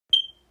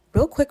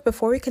Real quick,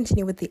 before we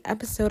continue with the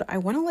episode, I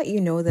want to let you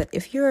know that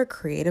if you're a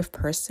creative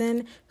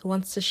person who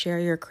wants to share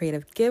your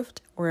creative gift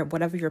or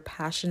whatever you're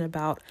passionate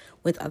about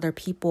with other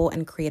people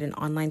and create an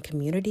online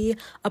community,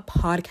 a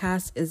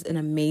podcast is an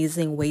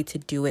amazing way to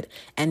do it.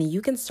 And you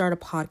can start a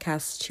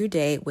podcast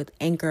today with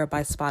Anchor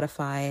by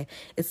Spotify.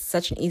 It's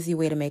such an easy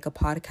way to make a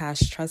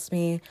podcast. Trust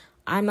me.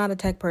 I'm not a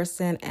tech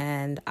person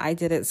and I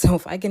did it. So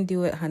if I can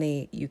do it,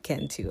 honey, you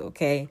can too,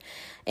 okay?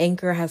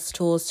 Anchor has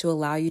tools to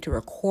allow you to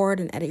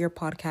record and edit your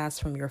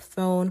podcast from your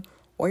phone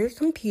or your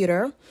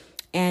computer.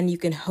 And you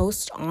can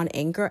host on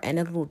Anchor and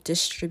it will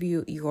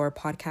distribute your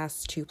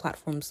podcast to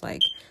platforms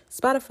like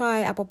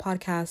Spotify, Apple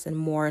Podcasts, and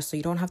more. So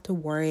you don't have to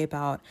worry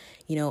about,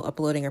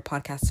 uploading your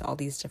podcast to all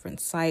these different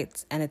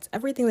sites. And it's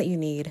everything that you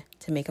need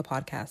to make a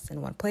podcast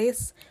in one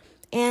place.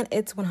 And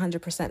it's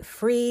 100%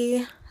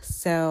 free.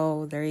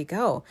 So there you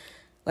go.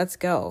 Let's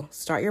go.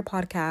 Start your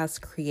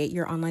podcast, create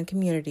your online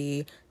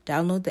community,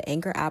 download the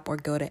Anchor app or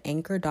go to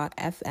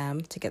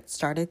anchor.fm to get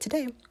started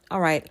today.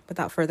 All right,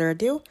 without further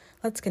ado,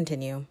 let's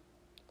continue.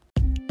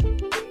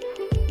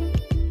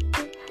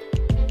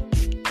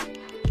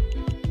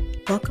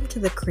 Welcome to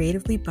the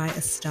Creatively by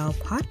Estelle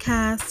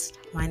podcast.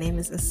 My name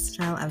is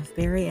Estelle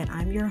Avberry and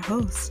I'm your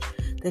host.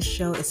 This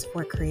show is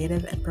for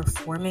creative and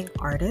performing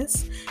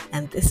artists,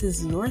 and this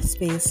is your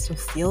space to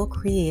feel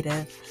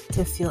creative,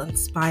 to feel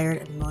inspired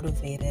and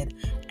motivated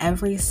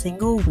every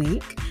single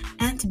week,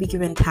 and to be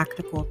given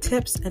tactical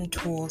tips and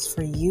tools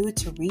for you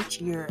to reach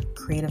your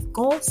creative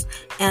goals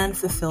and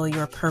fulfill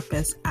your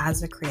purpose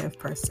as a creative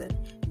person.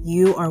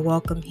 You are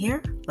welcome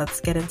here.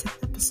 Let's get into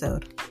the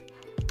episode.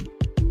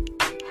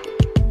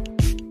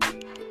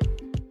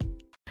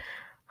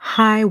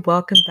 Hi,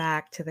 welcome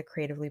back to the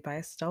Creatively by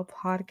Estelle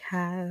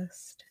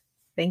podcast.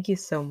 Thank you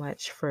so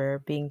much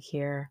for being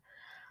here.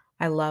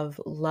 I love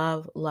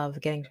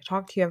getting to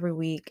talk to you every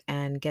week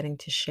and getting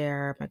to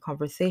share my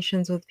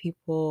conversations with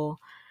people.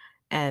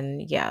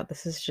 And yeah,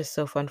 this is just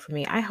so fun for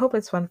me. I hope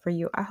it's fun for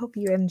you. I hope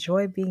you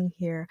enjoy being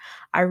here.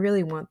 I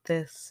really want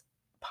this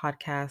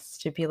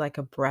podcast to be like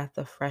a breath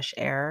of fresh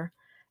air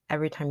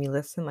every time you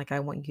listen. Like,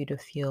 I want you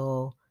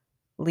to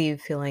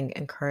leave feeling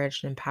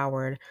encouraged and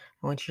empowered.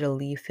 I want you to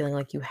leave feeling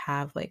like you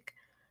have like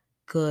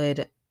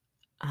good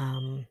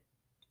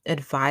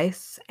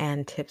advice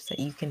and tips that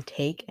you can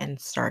take and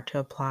start to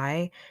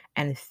apply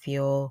and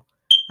feel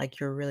like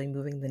you're really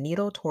moving the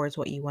needle towards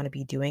what you want to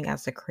be doing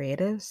as a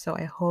creative. So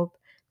I hope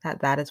that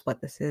that is what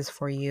this is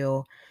for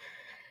you.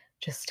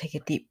 Just take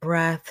a deep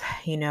breath,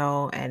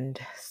 and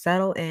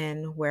settle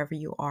in wherever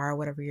you are,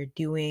 whatever you're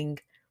doing.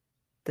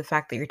 The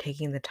fact that you're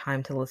taking the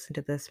time to listen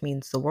to this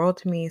means the world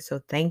to me. So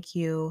thank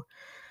you.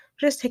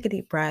 Just take a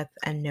deep breath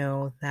and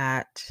know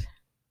that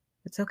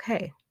it's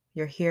okay.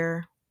 You're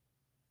here.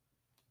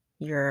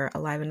 You're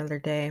alive another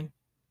day,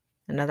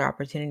 another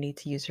opportunity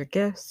to use your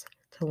gifts,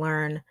 to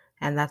learn.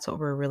 And that's what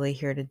we're really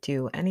here to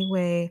do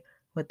anyway.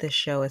 What this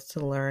show is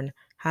to learn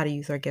how to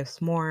use our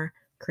gifts more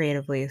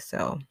creatively.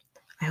 So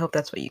I hope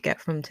that's what you get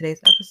from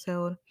today's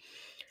episode.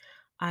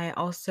 I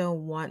also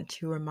want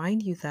to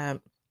remind you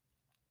that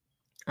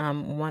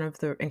one of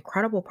the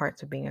incredible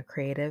parts of being a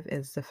creative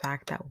is the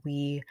fact that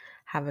we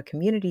have a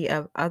community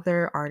of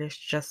other artists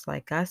just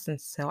like us.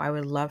 And so I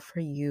would love for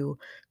you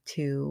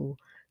to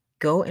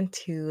go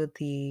into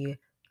the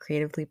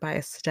Creatively by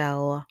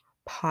Estelle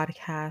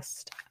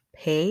podcast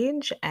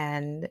page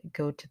and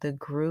go to the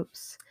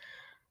groups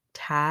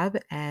tab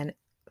and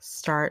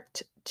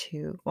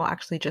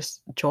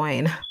just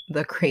join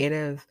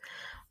the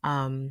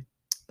um,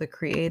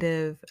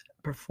 creative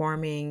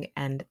performing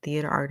and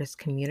theater artist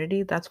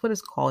community. That's what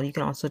it's called. You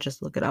can also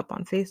just look it up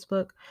on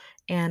Facebook.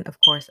 And of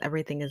course,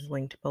 everything is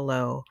linked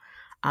below.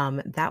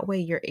 That way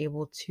you're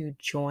able to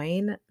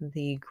join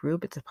the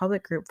group. It's a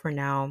public group for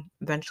now.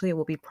 Eventually it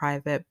will be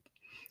private.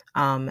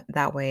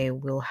 That way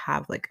we'll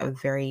have like a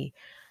very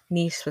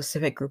niche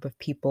specific group of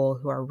people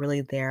who are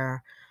really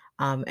there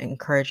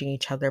encouraging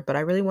each other. But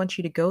I really want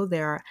you to go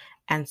there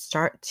and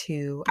start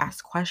to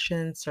ask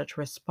questions, start to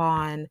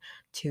respond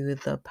to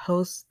the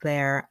posts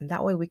there. And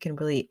that way we can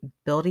really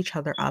build each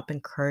other up,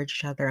 encourage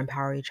each other,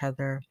 empower each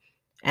other,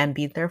 and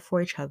be there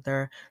for each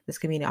other. This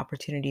can be an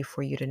opportunity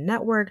for you to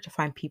network, to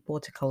find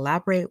people to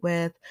collaborate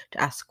with,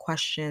 to ask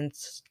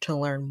questions, to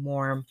learn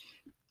more.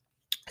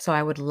 So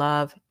I would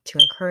love to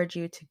encourage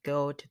you to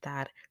go to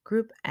that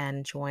group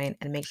and join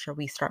and make sure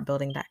we start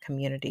building that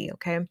community,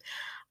 okay?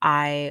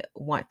 I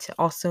want to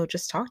also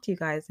just talk to you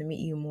guys and meet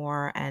you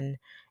more and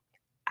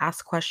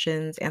ask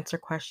questions, answer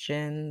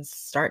questions,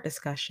 start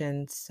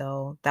discussions.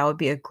 So that would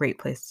be a great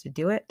place to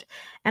do it.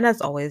 And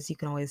as always, you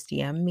can always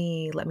DM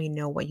me, let me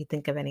know what you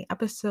think of any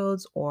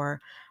episodes or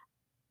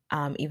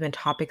even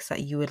topics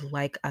that you would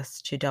like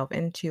us to delve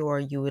into, or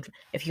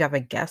if you have a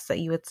guest that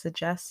you would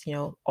suggest,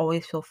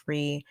 always feel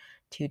free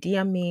to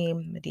DM me.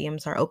 The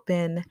DMs are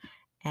open,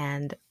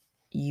 and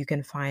you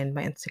can find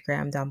my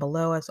Instagram down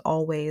below as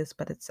always,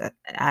 but it's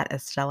at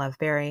Estelle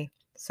Avberry.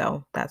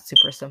 So that's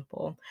super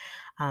simple.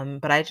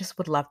 But I just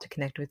would love to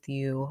connect with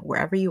you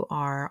wherever you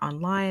are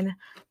online.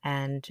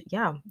 And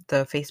yeah,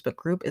 the Facebook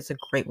group is a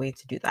great way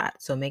to do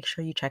that. So make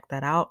sure you check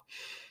that out.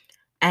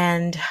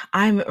 And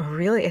I'm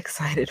really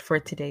excited for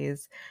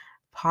today's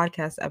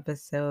podcast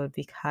episode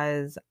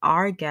because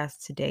our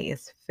guest today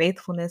is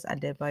Faithfulness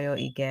Adebayo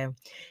Ige.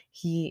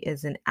 He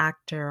is an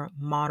actor,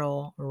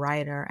 model,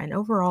 writer, and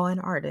overall an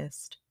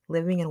artist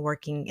living and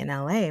working in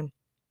LA.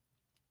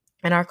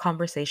 In our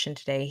conversation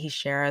today, he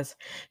shares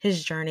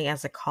his journey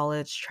as a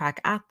college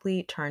track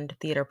athlete turned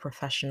theater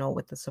professional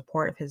with the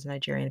support of his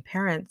Nigerian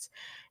parents,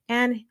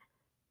 and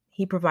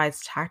he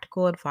provides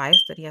tactical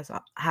advice that he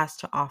has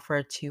to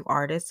offer to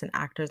artists and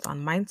actors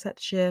on mindset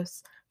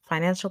shifts,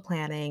 financial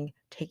planning,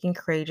 taking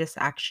courageous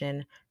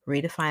action,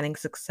 redefining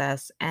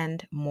success,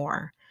 and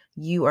more.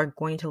 You are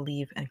going to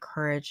leave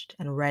encouraged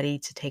and ready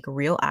to take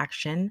real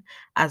action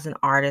as an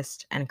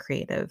artist and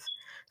creative.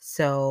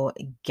 So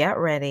get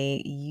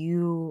ready.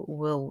 You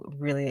will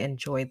really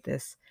enjoy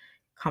this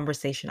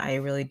conversation. I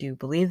really do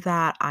believe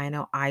that. I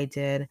know I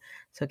did.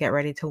 So get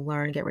ready to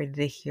learn, get ready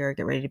to hear,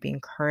 get ready to be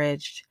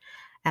encouraged.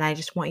 And I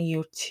just want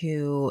you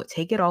to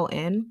take it all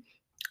in,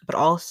 but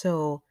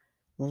also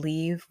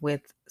leave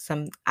with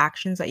some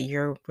actions that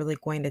you're really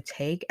going to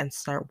take and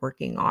start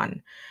working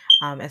on.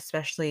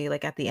 Especially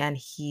like at the end,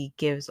 he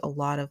gives a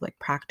lot of like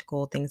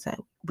practical things that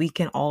we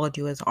can all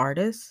do as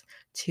artists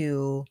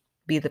to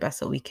be the best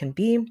that we can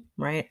be,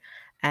 right?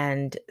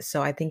 And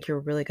so I think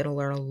you're really going to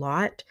learn a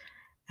lot,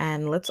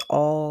 and let's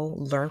all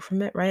learn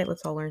from it, right?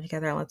 Let's all learn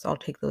together and let's all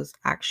take those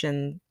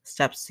action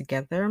steps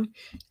together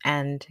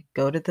and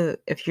go to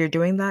if you're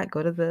doing that,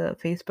 go to the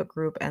Facebook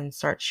group and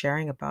start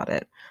sharing about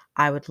it.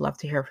 I would love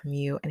to hear from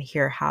you and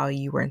hear how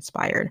you were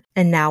inspired.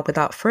 And now,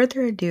 without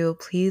further ado,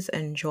 please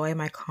enjoy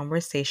my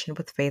conversation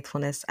with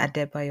Faithfulness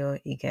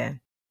Adebayo Ige.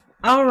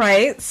 All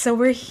right, so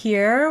we're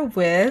here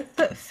with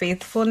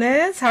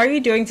Faithfulness. How are you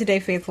doing today,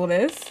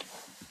 Faithfulness?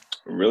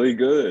 Really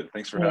good.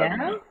 Thanks for Yeah.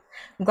 having me.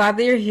 I'm glad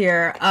that you're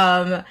here.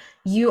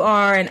 You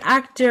are an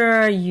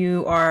actor,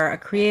 you are a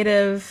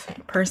creative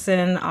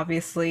person,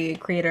 obviously, a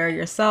creator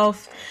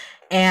yourself.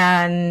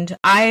 And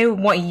I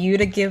want you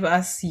to give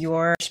us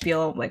your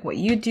spiel, like what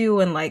you do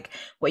and like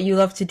what you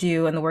love to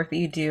do and the work that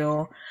you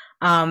do.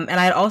 And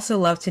I'd also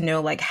love to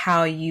know like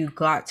how you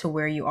got to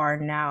where you are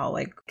now.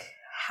 Like,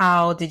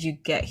 how did you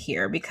get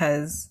here?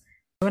 Because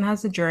everyone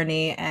has a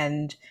journey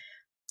and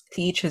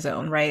to each his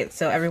own, right?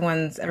 So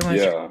everyone's journey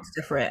Yeah. is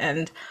different,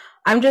 and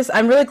I'm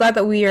really glad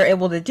that we are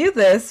able to do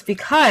this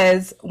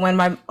because when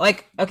my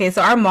like okay,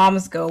 so our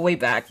moms go way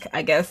back,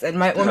 I guess, and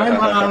my when my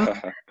mom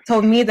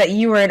told me that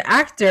you were an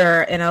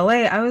actor in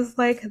LA, I was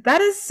like,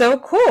 that is so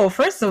cool.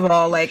 First of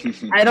all, like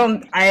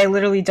I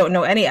literally don't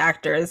know any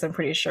actors. I'm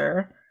pretty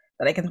sure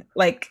that I can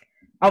like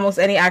almost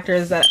any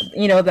actors that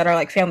that are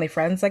like family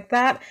friends like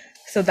that.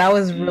 So that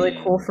was really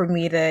Mm. cool for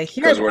me to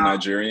hear Because we're about.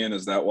 Nigerian,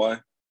 is that why?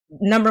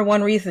 Number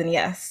one reason,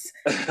 yes.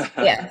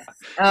 Yes.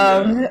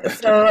 Yeah.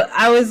 So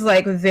I was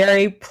like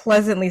very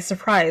pleasantly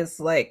surprised.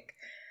 Like,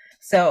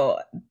 so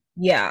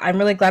yeah, I'm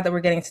really glad that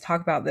we're getting to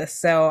talk about this.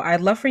 So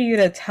I'd love for you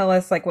to tell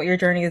us like what your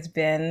journey has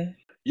been.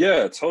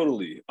 Yeah,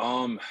 totally.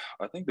 I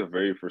think the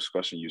very first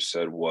question you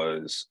said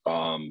was Yeah,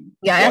 I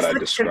what asked I like tricky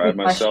describe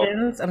myself.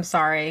 questions. I'm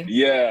sorry.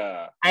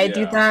 Yeah, I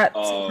do yeah. that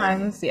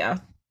sometimes. Yeah.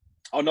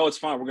 Oh no, it's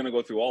fine. We're gonna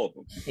go through all of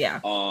them. Yeah.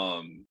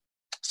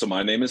 So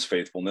my name is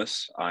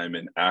Faithfulness. I'm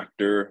an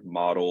actor,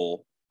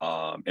 model,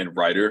 and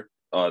writer.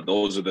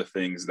 Those are the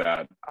things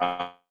that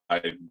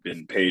I've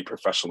been paid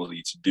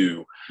professionally to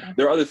do.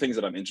 There are other things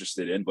that I'm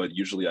interested in, but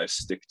usually I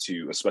stick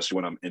to, especially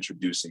when I'm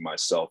introducing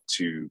myself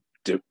to,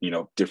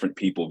 different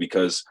people,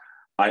 because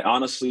I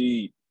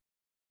honestly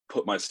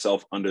put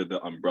myself under the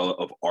umbrella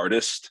of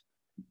artist,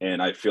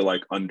 and I feel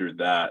like under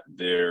that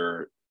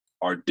there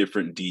are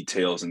different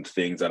details and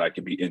things that I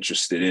could be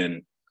interested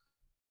in,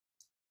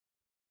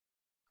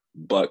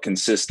 but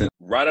consistent.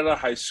 Right out of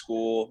high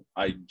school,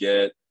 I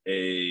get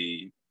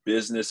a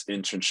business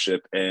internship,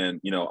 and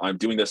I'm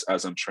doing this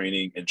as I'm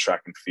training in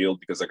track and field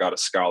because I got a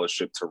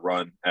scholarship to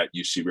run at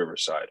UC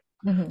Riverside.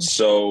 Hmm.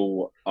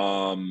 So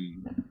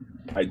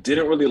I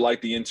didn't really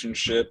like the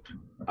internship,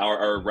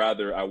 or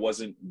rather, I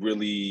wasn't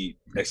really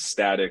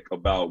ecstatic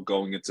about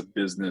going into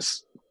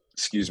business,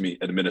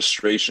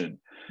 administration.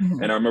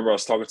 Hmm. And I remember I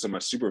was talking to my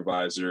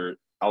supervisor.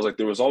 I was like,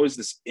 there was always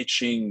this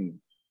itching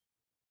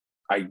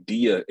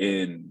idea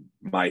in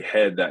my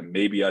head that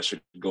maybe I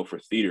should go for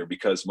theater,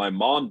 because my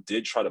mom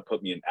did try to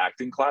put me in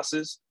acting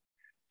classes,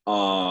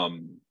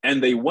 and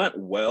they went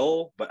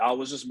well, but I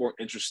was just more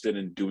interested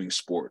in doing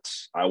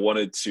sports. I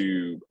wanted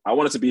to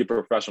be a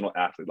professional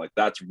athlete. Like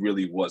that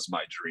really was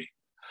my dream.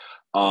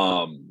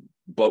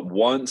 But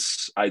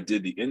once I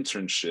did the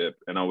internship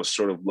and I was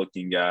sort of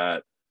looking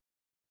at,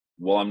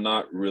 well, I'm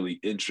not really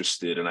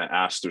interested, and I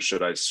asked her,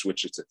 should I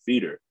switch it to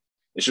theater?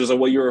 And she was like,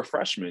 well, you're a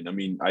freshman. I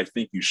mean, I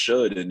think you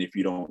should. And if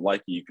you don't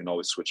like it, you can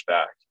always switch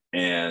back.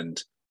 And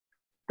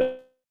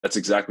that's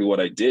exactly what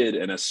I did.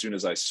 And as soon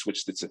as I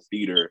switched it to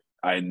theater,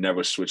 I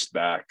never switched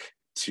back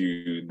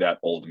to that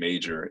old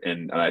major.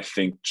 And I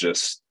think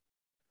just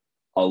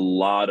a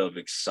lot of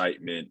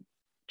excitement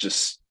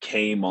just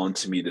came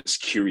onto me, this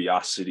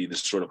curiosity,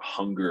 this sort of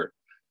hunger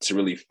to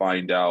really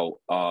find out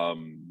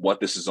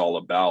what this is all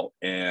about.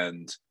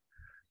 And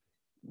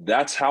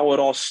that's how it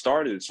all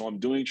started. So I'm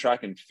doing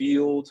track and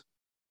field,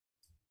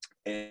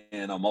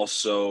 and I'm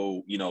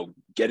also,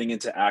 getting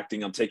into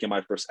acting. I'm taking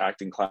my first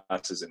acting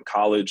classes in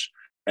college.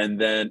 And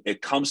then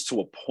it comes to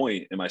a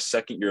point in my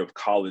second year of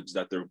college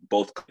that they're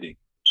both clicking,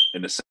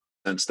 in the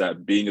sense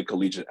that being a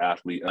collegiate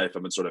athlete, I've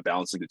been sort of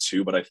balancing the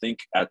two. But I think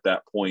at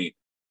that point,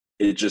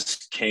 it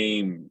just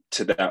came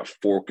to that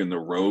fork in the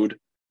road.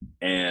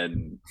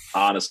 And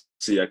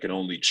honestly, I could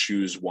only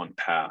choose one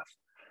path.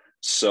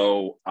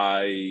 So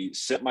I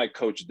sit my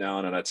coach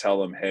down and I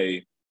tell him,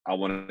 hey, I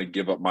want to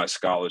give up my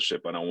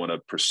scholarship and I want to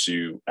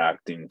pursue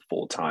acting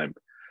full time.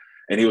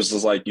 And he was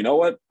just like, you know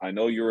what? I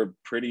know you're a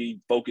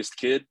pretty focused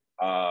kid.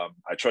 I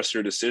trust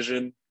your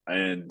decision,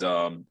 and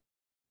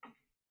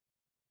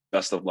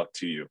best of luck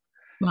to you.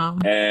 Wow.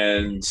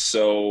 And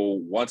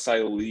so once I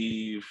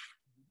leave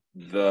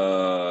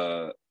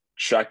the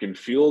track and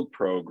field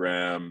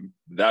program,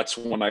 that's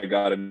when I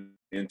got an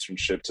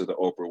internship to the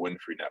Oprah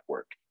Winfrey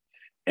Network.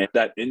 And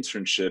that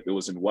internship, it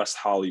was in West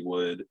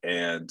Hollywood,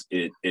 and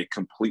it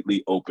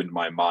completely opened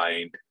my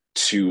mind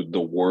to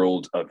the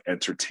world of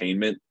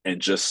entertainment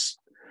and just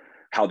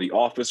how the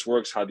office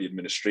works, how the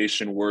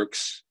administration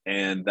works.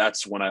 And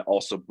that's when I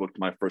also booked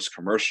my first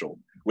commercial,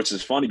 which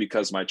is funny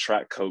because my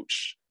track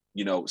coach,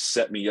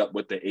 set me up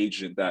with the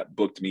agent that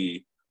booked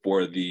me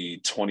for the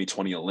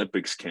 2020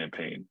 Olympics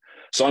campaign.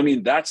 So, I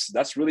mean,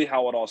 that's really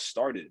how it all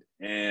started.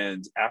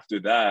 And after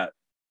that,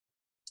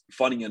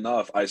 funny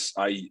enough, I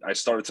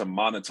started to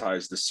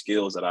monetize the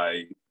skills that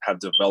I have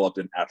developed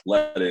in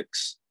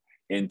athletics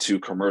into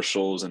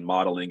commercials and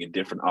modeling and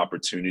different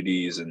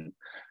opportunities, and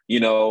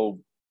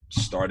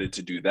started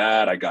to do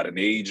that. I got an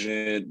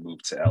agent,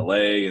 moved to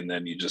LA, and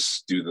then you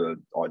just do the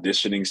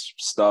auditioning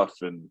stuff.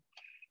 And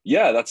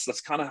yeah,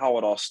 that's kind of how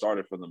it all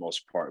started for the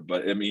most part.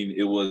 But I mean,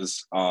 it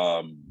was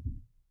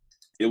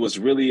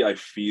really, I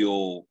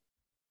feel,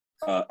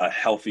 a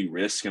healthy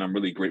risk, and I'm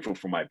really grateful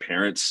for my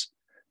parents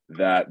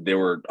that they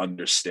were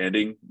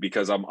understanding,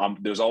 because I'm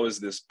there's always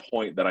this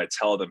point that I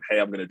tell them, hey,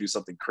 I'm going to do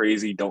something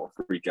crazy, don't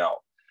freak out.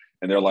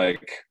 And they're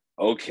like,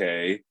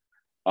 okay.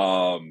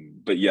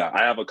 But yeah,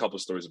 I have a couple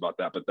stories about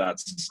that, but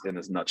that's in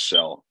a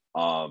nutshell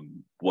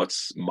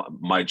what's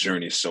my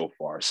journey so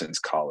far since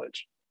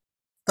college.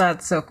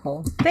 That's so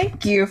cool.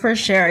 Thank you for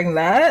sharing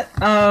that.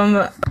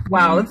 Wow,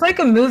 Mm-hmm. it's like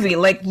a movie.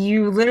 Like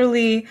you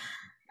literally,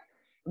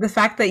 the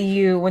fact that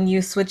when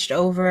you switched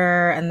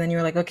over and then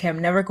you're like, okay, I'm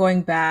never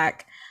going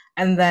back,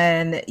 and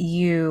then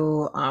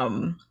you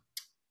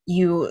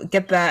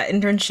get that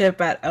internship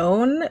at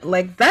OWN,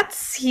 like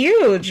that's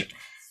huge,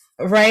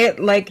 right?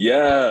 Like,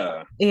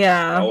 Yeah, that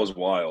yeah, was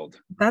wild.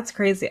 that's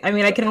crazy. I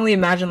mean, I can only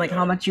imagine like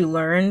how Yeah. much you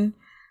learn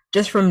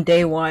just from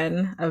day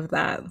one of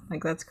that.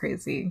 Like that's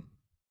crazy.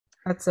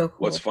 That's so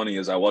What's cool. funny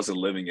is I wasn't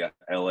living at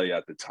LA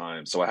at the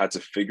time, so I had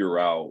to figure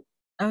out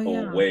Oh a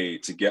yeah. way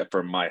to get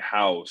from my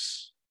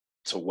house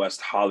to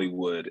West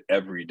Hollywood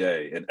every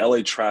day. And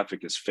LA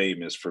traffic is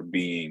famous for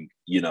being,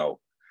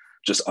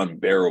 just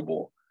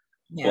unbearable.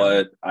 Yeah.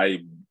 But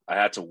I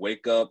had to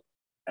wake up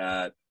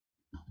at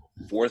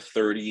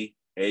 4:30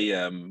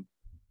 a.m.,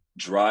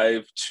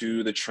 drive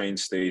to the train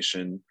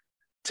station,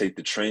 take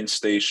the train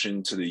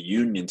station to the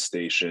Union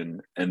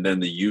Station, and then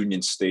the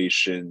Union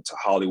Station to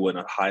Hollywood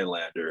and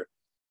Highlander,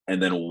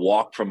 and then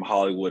walk from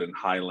Hollywood and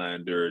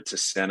Highlander to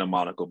Santa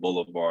Monica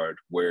Boulevard,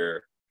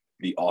 where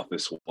the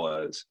office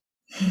was.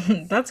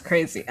 That's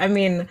crazy. I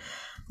mean,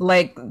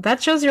 like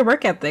that shows your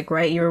work ethic,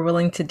 right? You were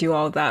willing to do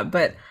all that.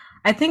 But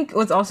I think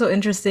what's also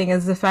interesting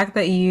is the fact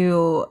that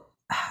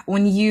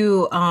when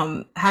you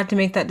had to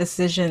make that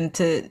decision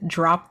to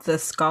drop the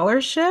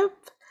scholarship,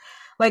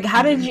 like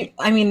how did Mm-hmm. you,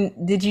 I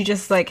mean, did you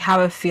just like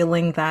have a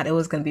feeling that it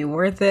was going to be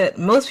worth it?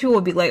 Most people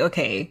would be like,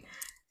 okay,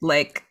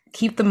 like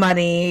keep the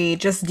money,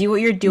 just do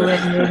what you're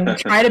doing,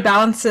 try to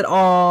balance it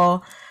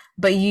all.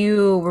 But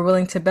you were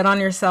willing to bet on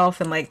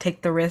yourself and like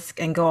take the risk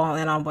and go all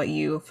in on what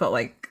you felt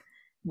like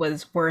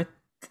was worth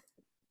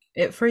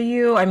it for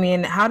you. I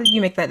mean, how did you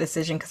make that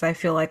decision? Because I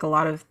feel like a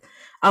lot of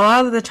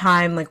the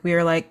time, like we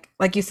are like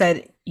you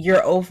said,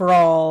 your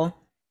overall,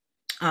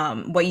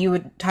 what you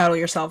would title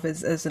yourself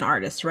as an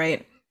artist,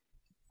 right?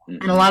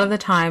 And a Mm-hmm. lot of the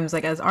times,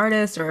 like as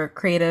artists or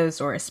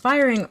creatives or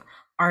aspiring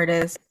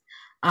artists,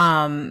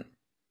 um,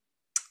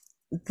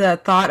 the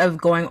thought of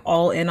going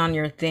all in on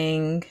your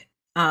thing,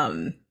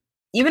 um,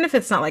 even if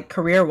it's not like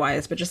career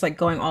wise, but just like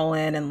going all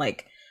in and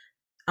like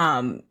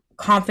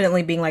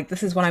confidently being like,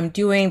 this is what I'm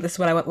doing, this is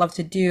what I would love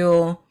to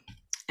do.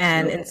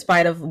 And Yep. in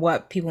spite of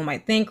what people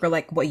might think or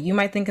like what you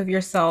might think of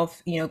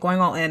yourself, going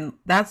all in,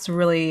 that's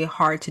really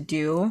hard to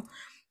do.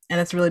 And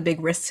it's a really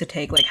big risk to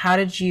take. Like, how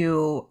did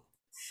you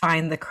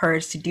find the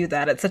courage to do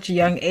that at such a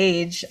young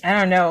age? I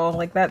don't know.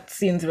 Like, that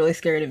seems really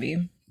scary to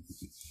me.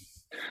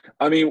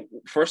 I mean,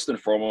 first and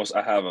foremost,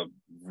 I have a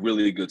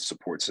really good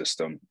support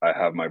system. I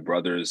have my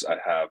brothers, I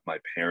have my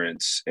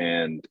parents,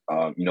 and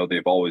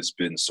they've always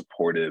been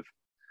supportive.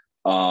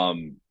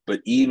 But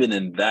even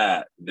in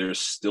that, there's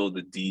still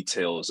the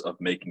details of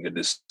making a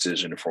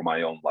decision for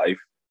my own life.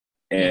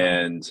 Yeah.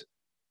 And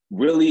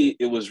really,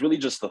 it was really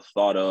just the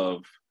thought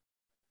of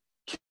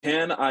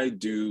can I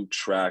do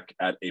track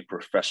at a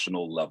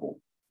professional level?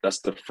 That's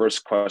the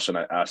first question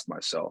I asked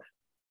myself.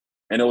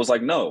 And it was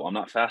like, no, I'm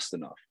not fast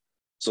enough.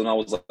 So then I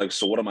was like,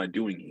 so what am I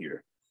doing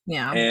here?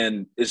 Yeah.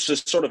 And it's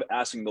just sort of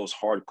asking those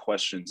hard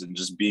questions and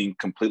just being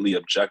completely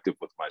objective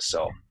with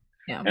myself.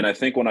 Yeah. And I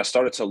think when I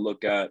started to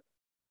look at,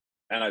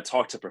 and I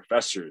talked to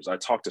professors, I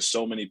talked to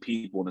so many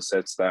people in the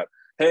sense that,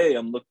 hey,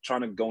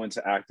 trying to go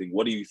into acting.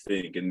 What do you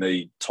think? And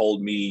they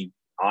told me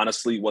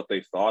honestly what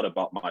they thought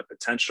about my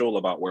potential,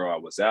 about where I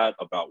was at,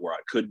 about where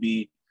I could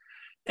be.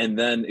 And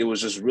then it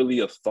was just really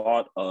a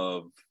thought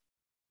of,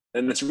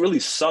 and it's really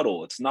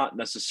subtle. It's not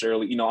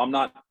necessarily,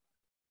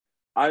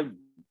 I've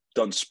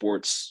done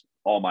sports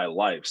all my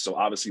life. So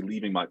obviously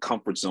leaving my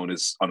comfort zone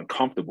is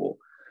uncomfortable.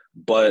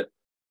 But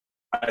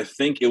I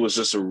think it was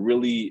just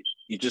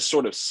you just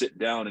sort of sit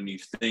down and you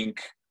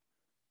think,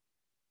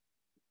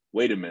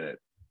 wait a minute,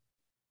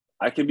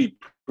 I can be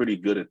pretty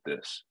good at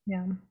this.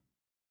 Yeah.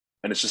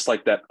 And it's just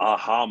like that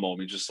aha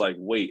moment, just like,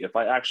 wait, if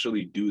I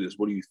actually do this,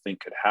 what do you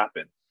think could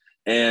happen?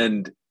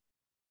 And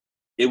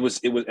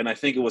and I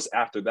think it was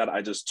after that,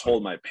 I just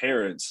told my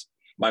parents.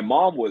 My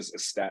mom was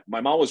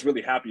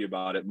really happy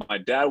about it. My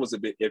dad was a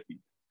bit iffy.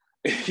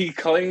 He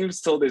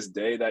claims till this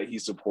day that he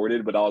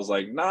supported, but I was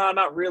like, nah,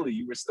 not really.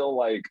 You were still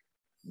like,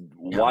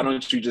 why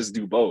don't you just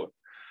do both?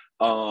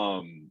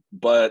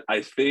 But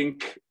I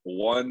think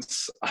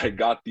once I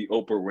got the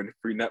Oprah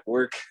Winfrey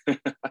Network,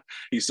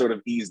 he sort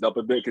of eased up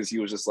a bit because he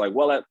was just like,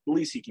 well, at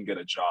least he can get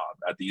a job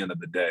at the end of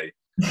the day.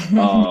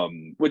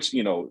 Which,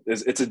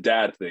 it's a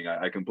dad thing.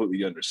 I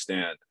completely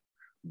understand.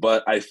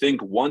 But I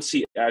think once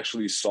he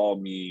actually saw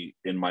me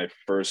in my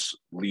first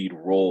lead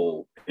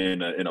role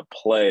in a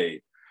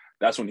play,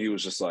 that's when he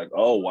was just like,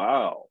 oh,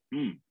 wow,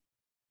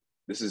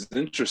 this is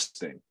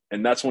interesting.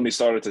 And that's when he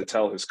started to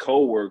tell his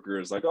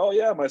coworkers, like, oh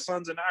yeah, my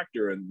son's an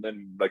actor. And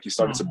then like he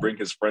started to bring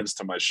his friends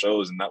to my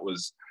shows, and that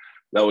was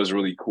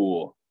really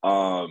cool.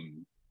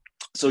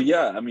 So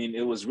yeah, I mean,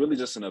 it was really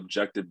just an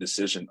objective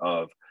decision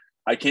of,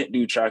 I can't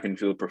do track and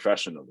field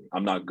professionally.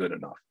 I'm not good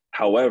enough.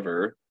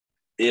 However,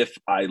 if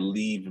I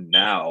leave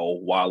now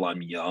while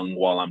I'm young,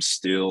 while I'm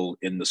still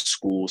in the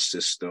school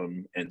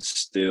system and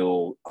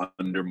still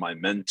under my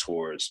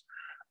mentors,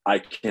 I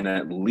can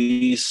at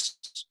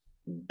least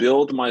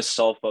build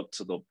myself up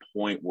to the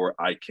point where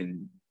I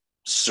can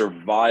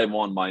survive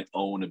on my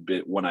own a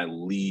bit when I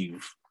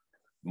leave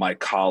my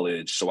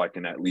college, so I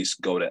can at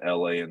least go to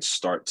LA and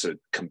start to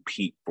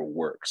compete for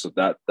work. So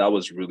that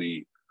was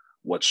really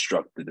what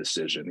struck the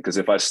decision. Because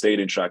if I stayed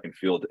in track and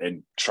field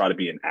and try to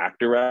be an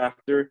actor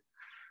after,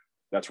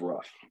 that's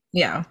rough.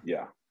 Yeah.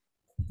 Yeah.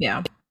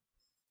 Yeah.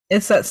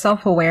 It's that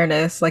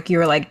self-awareness. Like you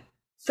were like,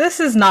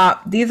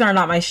 these are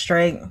not my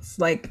strengths.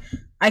 Like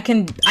I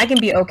can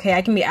be okay.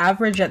 I can be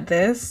average at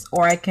this,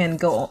 or I can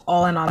go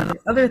all in on the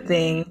other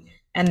thing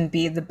and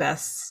be the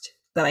best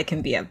that I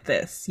can be at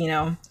this,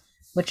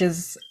 which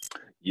is,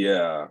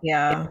 yeah.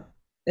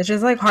 It's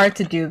just like hard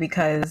to do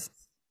because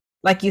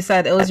like you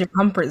said, it was your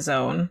comfort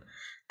zone.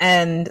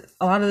 And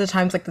a lot of the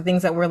times, like the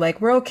things that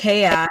we're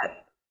okay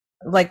at,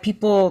 like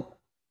people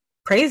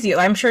praise you.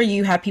 I'm sure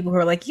you have people who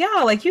are like,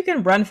 yeah, like you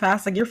can run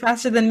fast, like you're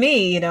faster than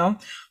me,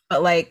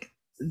 but like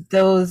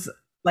those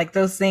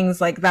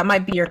things, like that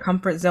might be your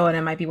comfort zone,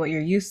 it might be what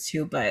you're used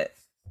to, but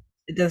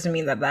it doesn't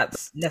mean that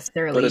that's But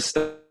necessarily. it's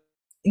still,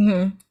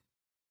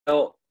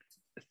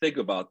 think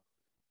about,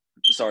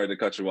 sorry to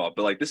cut you off,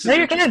 but like this is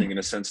interesting in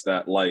a sense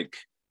that like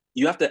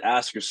you have to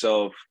ask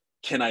yourself,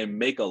 can I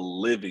make a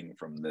living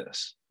from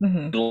this?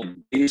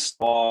 Based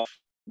off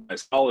my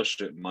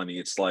scholarship money,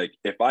 it's like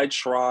if I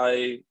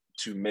try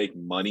to make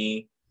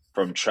money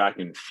from track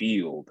and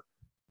field,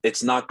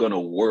 it's not going to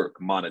work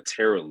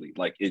monetarily.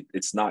 Like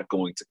it's not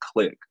going to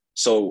click.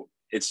 So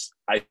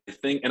I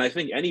think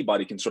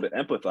anybody can sort of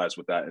empathize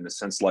with that in a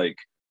sense, like,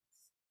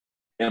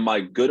 am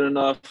I good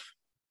enough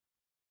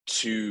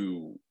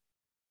to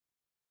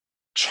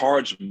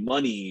charge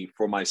money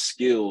for my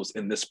skills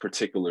in this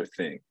particular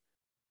thing?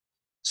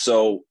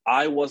 So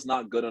I was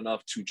not good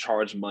enough to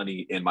charge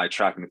money in my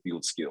track and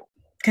field skill.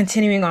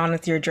 Continuing on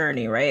with your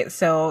journey, right?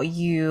 So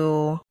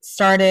you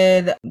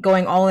started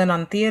going all in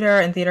on theater,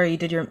 and theater,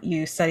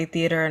 you studied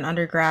theater in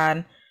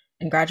undergrad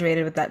and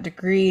graduated with that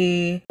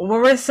degree.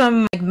 What were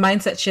some like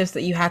mindset shifts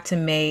that you had to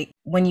make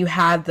when you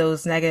had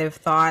those negative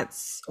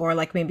thoughts, or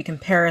like maybe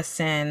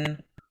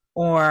comparison,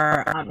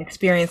 or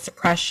experienced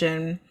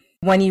depression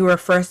when you were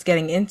first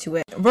getting into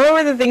it? What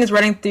were the things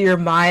running through your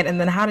mind, and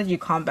then how did you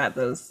combat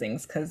those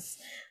things? Because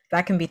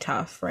that can be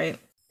tough, right?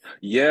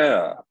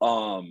 Yeah.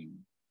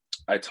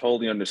 I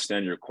totally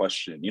understand your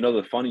question.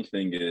 The funny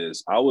thing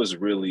is I was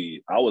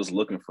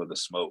looking for the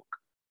smoke,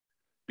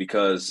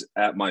 because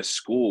at my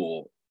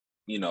school,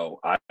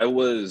 I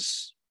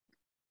was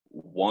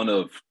one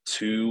of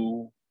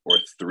 2 or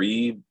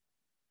 3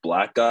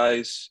 Black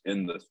guys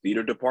in the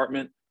theater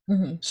department.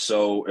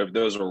 So if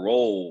there's a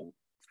role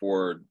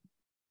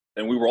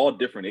and we were all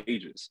different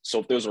ages. So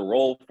if there's a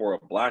role for a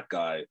Black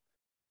guy,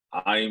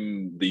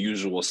 I'm the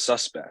usual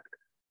suspect.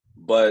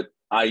 but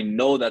I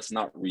know that's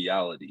not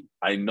reality.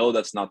 I know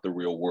that's not the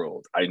real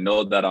world. I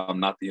know that I'm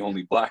not the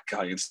only Black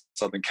guy in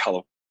Southern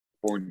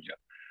California.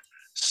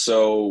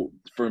 So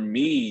for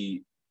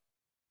me,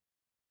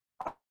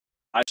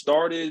 I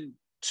started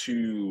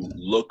to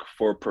look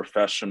for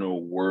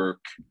professional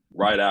work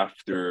right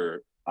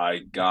after I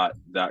got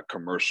that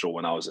commercial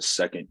when I was a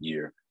second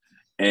year.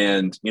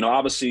 And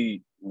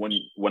obviously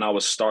when I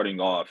was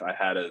starting off, I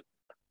had a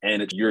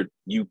and it,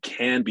 you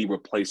can be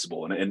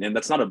replaceable, and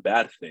that's not a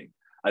bad thing.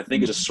 I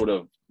think it just sort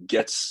of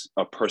gets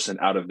a person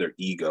out of their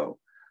ego.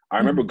 I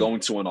remember Mhm. going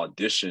to an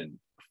audition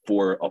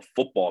for a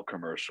football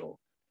commercial,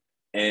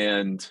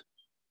 and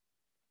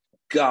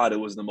God, it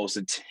was the most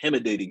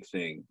intimidating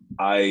thing.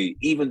 I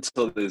even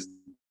to this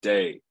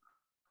day,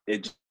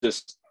 it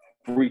just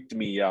freaked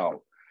me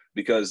out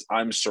because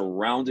I'm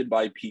surrounded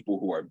by people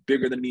who are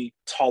bigger than me,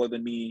 taller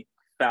than me,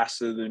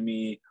 faster than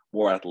me,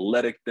 more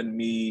athletic than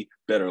me,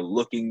 better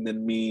looking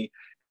than me.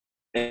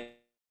 And,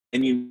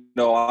 and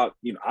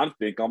I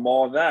think I'm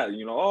all that.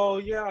 Oh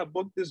yeah, I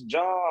booked this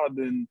job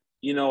and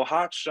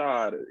hot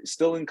shot,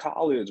 still in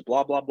college,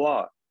 blah blah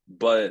blah.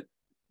 But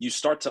you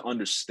start to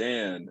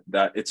understand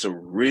that it's a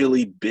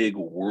really big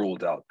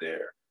world out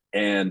there,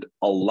 and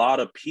a lot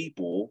of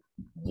people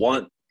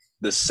want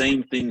the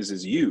same things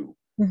as you.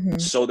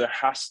 Mhm. So there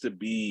has to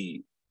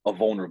be a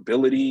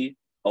vulnerability,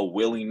 a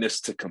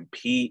willingness to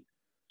compete,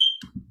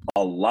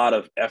 a lot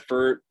of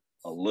effort,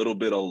 a little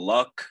bit of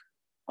luck,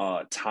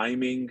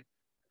 timing.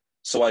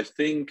 So I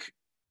think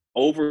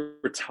over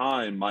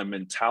time, my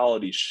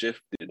mentality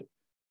shifted,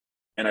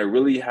 and I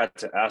really had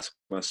to ask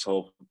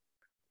myself,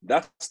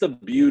 that's the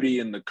beauty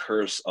and the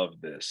curse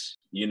of this.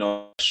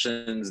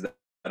 Questions that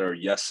are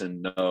yes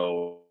and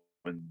no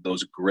and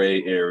those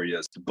gray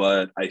areas.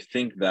 But I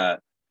think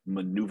that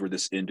maneuver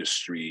this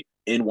industry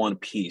in one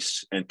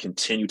piece and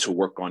continue to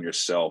work on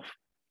yourself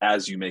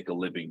as you make a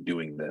living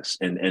doing this.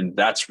 And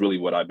that's really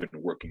what I've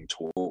been working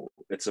toward.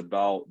 It's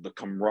about the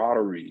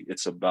camaraderie,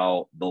 it's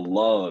about the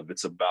love,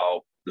 it's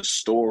about the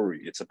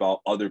story, it's about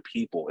other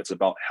people, it's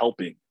about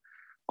helping.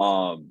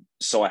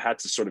 So I had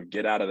to sort of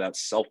get out of that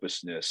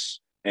selfishness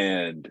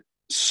and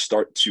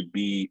start to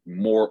be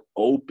more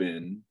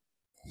open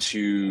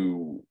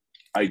to,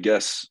 I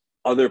guess,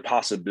 other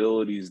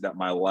possibilities that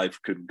my life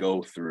could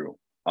go through.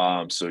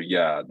 So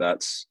yeah,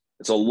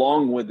 it's a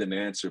long-winded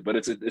answer, but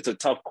it's a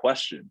tough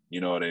question.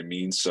 You know what I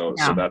mean? So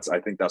Yeah. I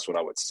think that's what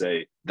I would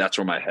say. That's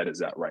where my head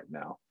is at right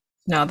now.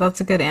 No, that's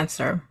a good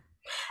answer.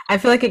 I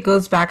feel like it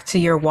goes back to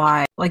your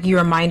why. Like you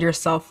remind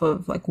yourself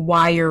of like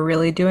why you're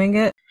really doing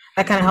it.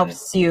 That kind of Mm-hmm.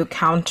 helps you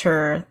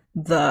counter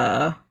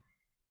the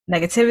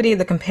negativity,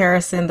 the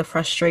comparison, the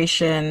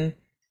frustration,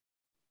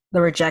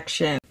 the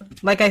rejection.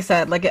 Like I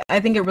said, like I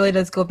think it really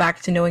does go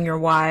back to knowing your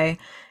why,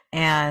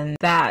 and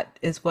that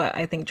is what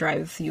I think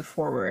drives you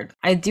forward.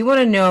 I do want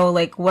to know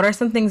like what are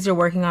some things you're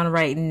working on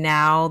right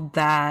now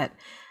that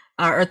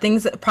or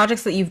things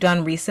projects that you've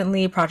done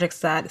recently, projects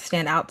that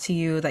stand out to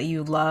you that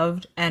you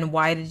loved, and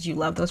why did you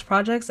love those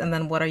projects? And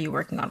then what are you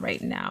working on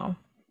right now?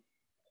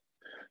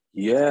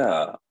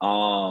 Yeah,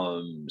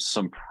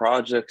 some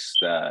projects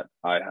that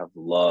I have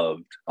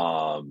loved.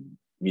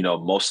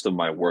 Most of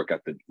my work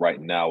at the right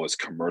now is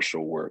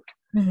commercial work,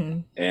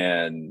 Hmm.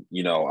 and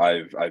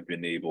I've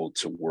been able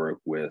to work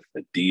with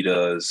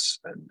Adidas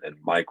and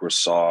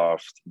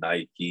Microsoft,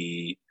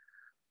 Nike,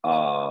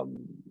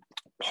 um,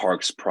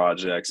 parks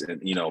projects,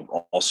 and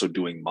also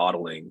doing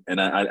modeling, and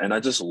I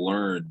just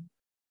learned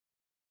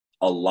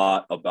a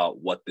lot about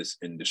what this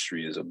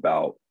industry is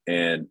about,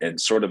 and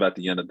sort of at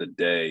the end of the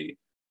day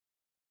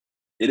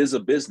it is a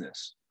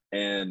business.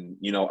 And,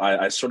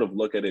 I sort of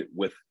look at it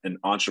with an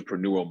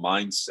entrepreneurial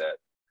mindset.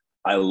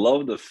 I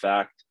love the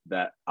fact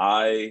that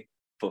I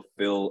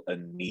fulfill a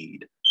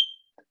need.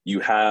 You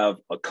have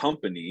a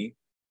company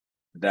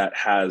that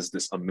has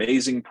this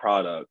amazing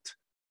product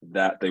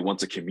that they want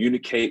to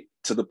communicate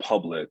to the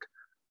public,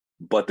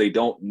 but they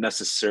don't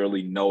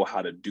necessarily know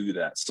how to do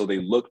that. So they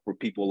look for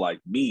people like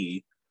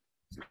me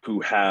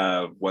who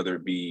have, whether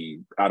it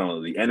be, I don't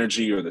know, the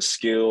energy or the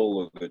skill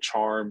or the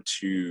charm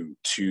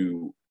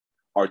to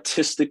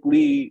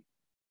artistically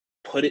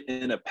put it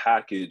in a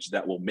package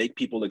that will make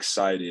people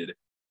excited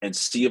and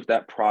see if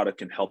that product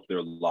can help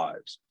their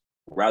lives,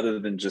 rather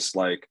than just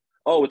like,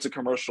 oh, it's a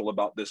commercial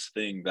about this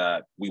thing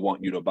that we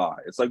want you to buy.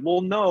 It's like,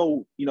 well,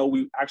 no,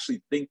 we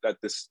actually think that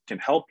this can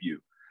help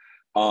you.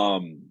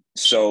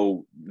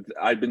 So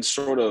I've been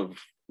sort of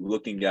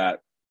looking at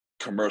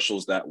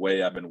commercials that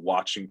way. I've been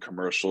watching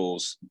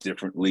commercials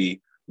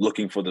differently,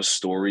 looking for the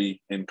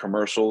story in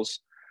commercials.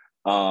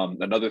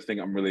 Another thing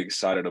I'm really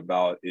excited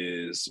about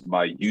is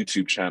my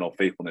YouTube channel,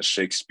 Faithfulness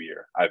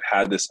Shakespeare. I've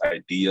had this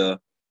idea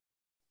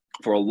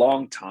for a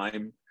long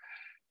time,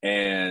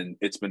 and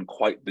it's been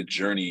quite the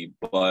journey,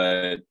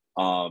 but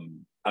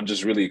I'm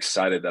just really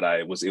excited that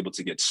I was able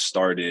to get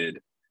started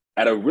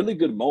at a really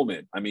good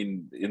moment. I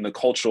mean, in the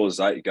cultural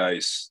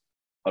zeitgeist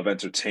of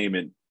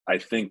entertainment, I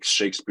think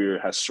Shakespeare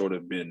has sort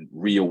of been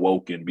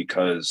reawoken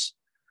because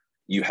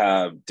You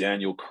have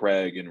Daniel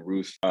Craig and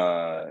Ruth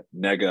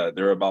Nega.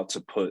 They're about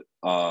to put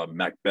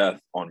Macbeth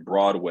on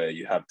Broadway.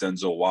 You have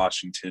Denzel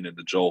Washington in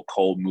the Joel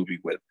Cole movie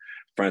with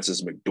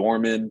Frances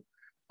McDormand.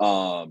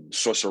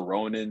 Saoirse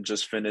Ronan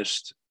just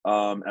finished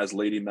as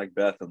Lady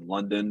Macbeth in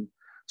London.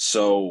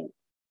 So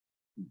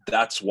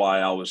that's why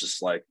I was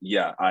just like,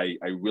 yeah, I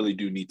really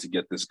do need to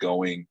get this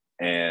going.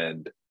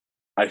 And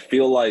I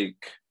feel like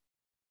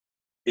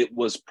it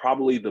was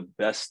probably the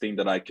best thing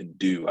that I can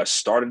do. I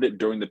started it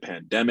during the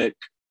pandemic.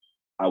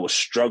 I was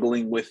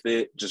struggling with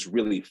it, just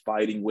really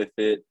fighting with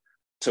it,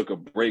 took a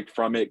break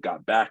from it,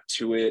 got back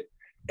to it.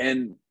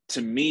 And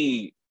to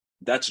me,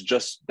 that's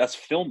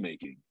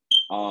filmmaking.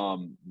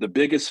 The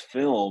biggest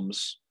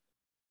films,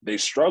 they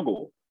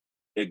struggle.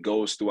 It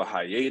goes through a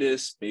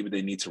hiatus. Maybe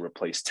they need to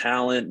replace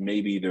talent.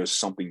 Maybe there's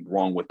something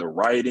wrong with the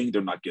writing.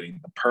 They're not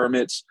getting the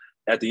permits.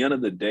 At the end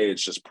of the day,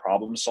 it's just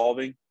problem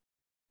solving.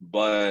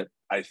 But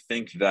I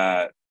think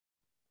that,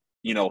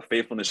 you know,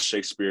 Faithfulness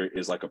Shakespeare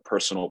is like a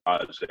personal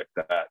project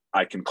that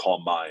I can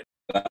call mine.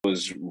 That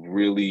was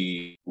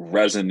really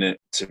resonant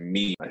to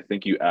me. I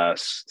think you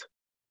asked,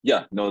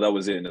 yeah, no, that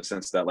was it, in the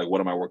sense that, like,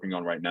 what am I working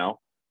on right now?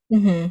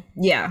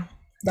 Yeah,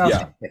 that was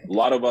Yeah, perfect. a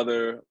lot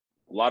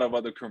of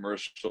other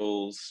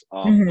commercials.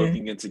 Hmm.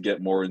 Looking into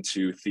get more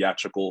into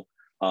theatrical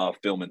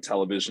film and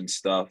television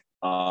stuff.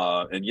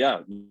 And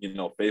yeah, you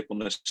know,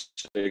 Faithfulness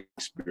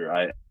Shakespeare.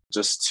 I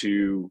just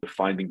to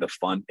finding the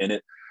fun in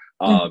it.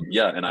 Hmm.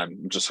 Yeah, and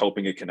I'm just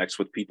hoping it connects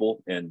with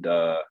people and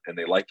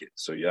they like it.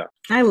 So yeah.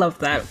 I love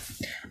that.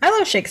 I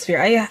love Shakespeare.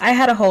 I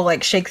had a whole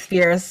like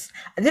Shakespeare's.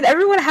 Did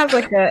everyone have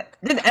like a?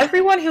 Did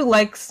everyone who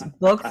likes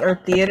books or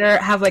theater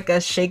have like a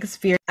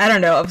Shakespeare? I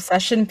don't know,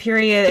 obsession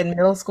period in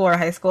middle school or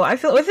high school? I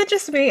feel, was it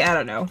just me? I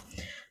don't know.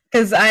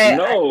 Because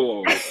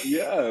No,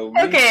 yeah,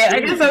 me okay, I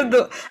guess I'm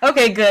too. the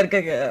okay.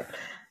 Good.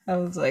 I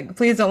was like,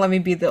 please don't let me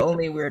be the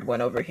only weird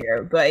one over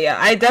here. But yeah,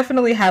 I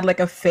definitely had like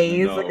a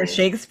phase, like a No,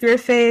 Shakespeare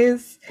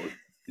phase.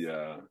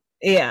 yeah.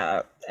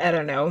 Yeah, I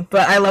don't know,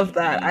 but I love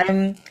that. He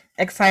I'm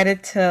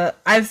excited to.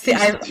 I've seen.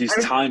 he's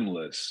I've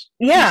timeless.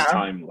 He's yeah. Oh,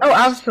 timeless.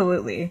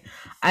 absolutely.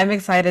 I'm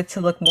excited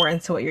to look more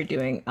into what you're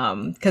doing.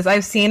 Because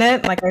I've seen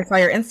it. Like I saw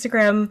your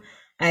Instagram.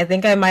 I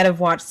think I might have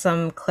watched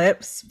some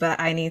clips, but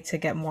I need to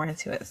get more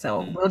into it.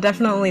 So we'll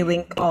definitely Mm-hmm.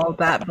 link all of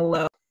that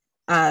below,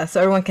 so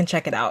everyone can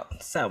check it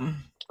out. So.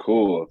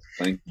 Cool.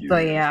 Thank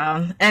But you.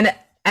 yeah, and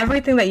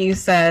everything that you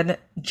said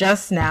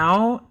just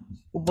now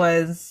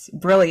was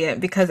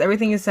brilliant because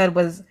everything you said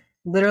was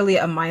literally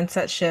a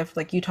mindset shift.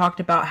 Like you talked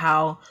about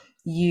how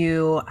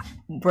you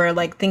were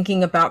like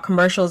thinking about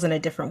commercials in a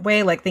different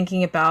way, like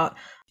thinking about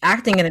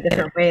acting in a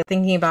different way,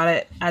 thinking about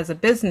it as a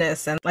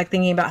business and like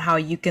thinking about how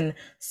you can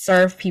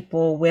serve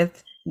people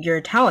with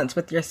your talents,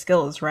 with your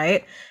skills,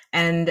 right?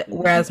 And Mm-hmm.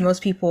 whereas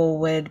most people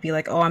would be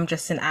like, oh, I'm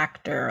just an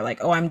actor, like,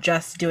 oh, I'm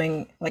just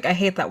doing, like, I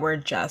hate that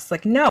word just.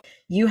 Like, no,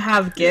 you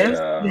have gifts,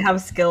 you Yeah.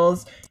 have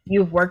skills,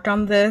 you've worked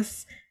on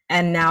this,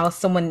 and now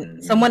someone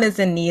Mm-hmm. is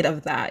in need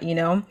of that, you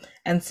know?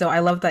 And so I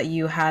love that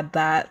you had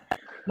that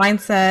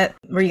mindset.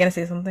 Were you gonna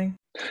say something?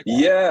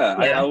 Yeah,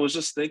 I Yeah. was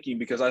just thinking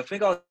because I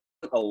think a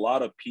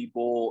lot of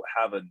people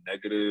have a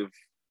negative.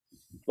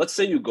 Let's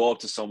say you go up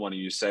to someone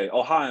and you say,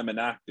 "Oh, hi, I'm an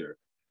actor,"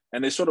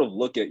 and they sort of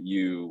look at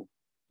you,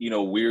 you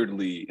know,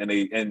 weirdly,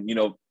 and you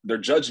know they're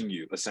judging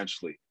you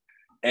essentially.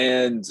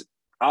 And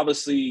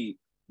obviously,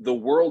 the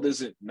world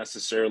isn't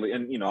necessarily,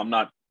 and you know, I'm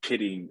not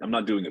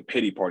doing a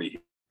pity party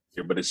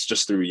here, but it's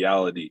just the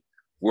reality.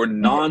 We're Mhm.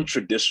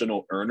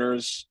 non-traditional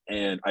earners,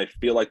 and I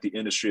feel like the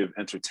industry of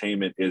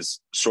entertainment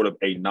is sort of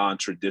a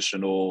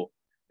non-traditional,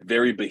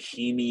 very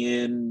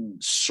bohemian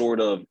sort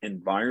of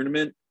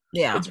environment.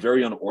 Yeah. It's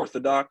very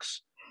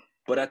unorthodox,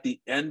 but at the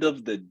end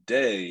of the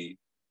day,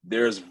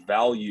 there's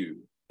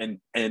value, and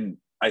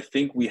I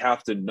think we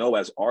have to know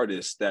as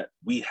artists that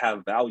we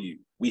have value.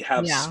 We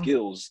have Yeah.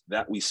 skills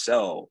that we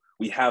sell.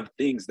 We have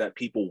things that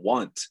people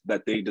want,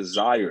 that they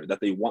desire,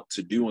 that they want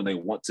to do and they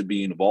want to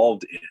be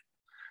involved in.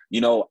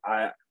 You know,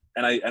 I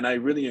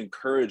really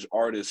encourage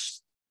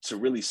artists to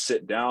really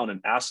sit down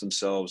and ask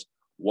themselves,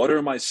 what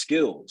are my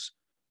skills?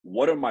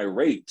 What are my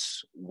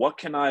rates? What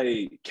can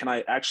I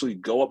actually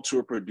go up to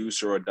a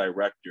producer or a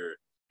director,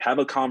 have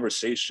a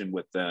conversation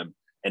with them,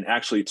 and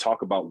actually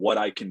talk about what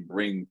I can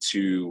bring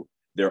to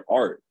their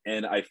art?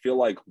 And I feel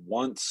like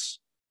once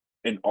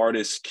an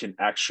artist can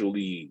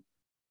actually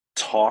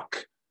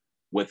talk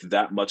with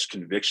that much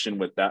conviction,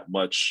 with that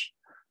much,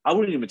 I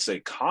wouldn't even say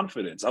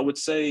confidence, I would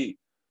say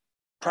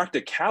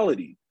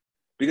practicality,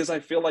 because I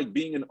feel like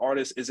being an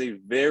artist is a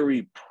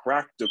very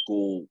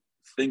practical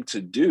thing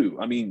to do.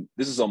 I mean,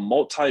 this is a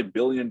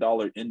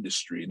multi-billion-dollar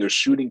industry. They're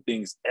shooting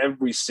things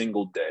every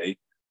single day.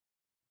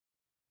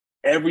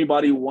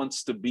 Everybody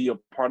wants to be a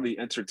part of the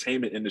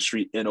entertainment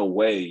industry in a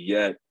way,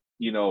 yet,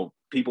 you know,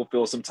 people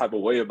feel some type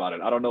of way about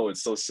it. I don't know,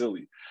 it's so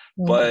silly.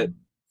 But Mhm.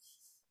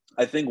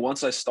 I think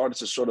once I started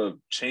to sort of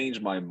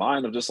change my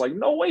mind of just like,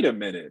 no, wait a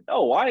minute.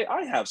 No,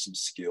 I have some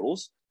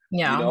skills. You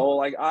Yeah. know,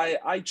 like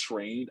I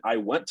trained, I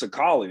went to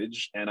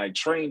college and I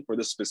trained for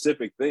this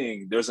specific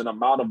thing. There's an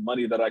amount of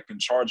money that I can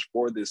charge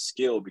for this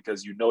skill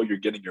because you know you're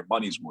getting your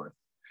money's worth.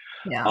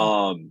 Yeah.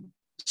 Um,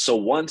 so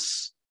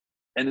once,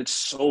 and it's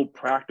so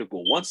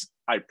practical. Once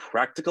I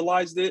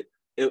practicalized it,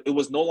 it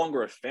was no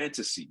longer a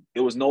fantasy. It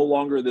was no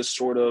longer this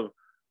sort of,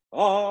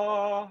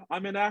 oh,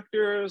 I'm an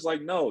actor. It's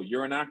like, no,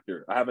 you're an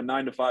actor. I have a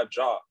 9 to 5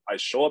 job. I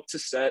show up to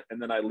set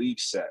and then I leave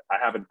set. I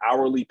have an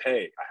hourly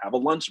pay. I have a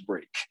lunch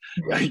break.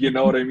 You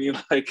know what I mean?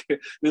 Like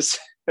this,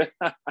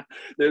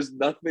 there's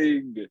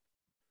nothing,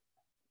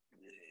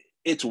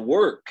 it's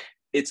work.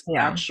 It's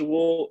Yeah.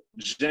 actual,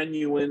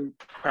 genuine,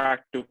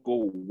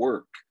 practical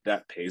work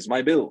that pays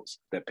my bills,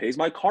 that pays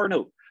my car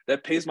note,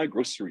 that pays my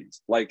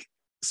groceries. Like,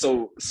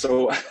 so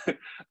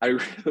I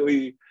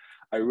really,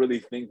 I really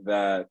think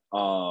that,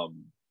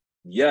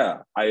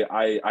 yeah,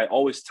 I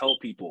always tell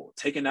people,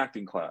 take an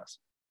acting class,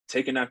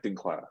 take an acting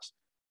class.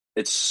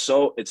 It's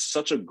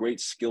such a great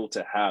skill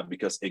to have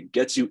because it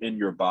gets you in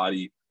your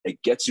body,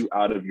 it gets you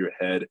out of your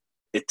head,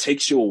 it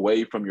takes you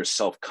away from your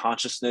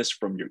self-consciousness,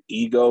 from your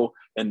ego,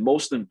 and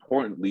most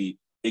importantly,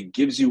 it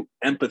gives you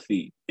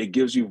empathy, it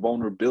gives you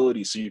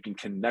vulnerability so you can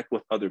connect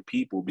with other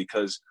people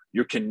because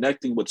you're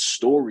connecting with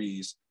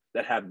stories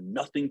that have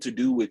nothing to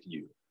do with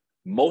you.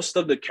 Most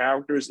of the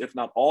characters, if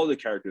not all the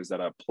characters that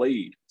I've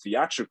played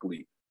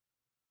theatrically,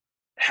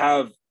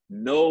 have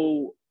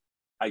no,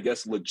 I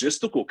guess,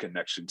 logistical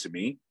connection to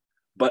me,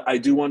 but I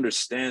do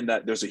understand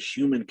that there's a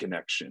human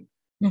connection.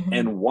 Hmm.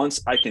 And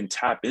once I can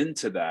tap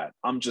into that,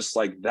 I'm just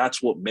like,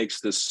 that's what makes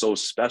this so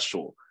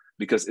special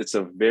because it's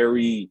a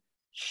very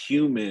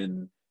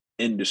human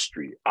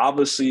industry.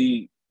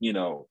 Obviously, you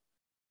know,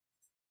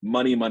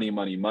 money, money,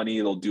 money, money.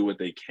 They'll do what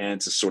they can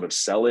to sort of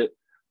sell it.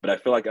 But I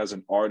feel like as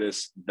an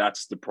artist,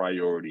 that's the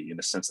priority in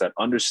the sense that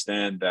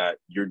understand that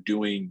you're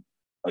doing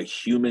a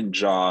human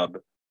job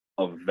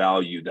of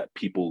value that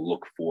people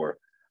look for.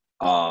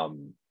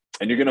 Um,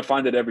 and you're gonna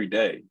find it every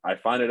day. I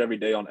find it every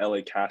day on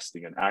LA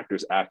Casting and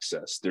Actors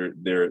Access.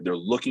 They're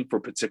looking for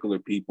particular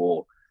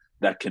people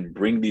that can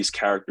bring these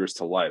characters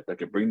to life, that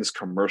can bring this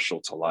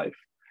commercial to life,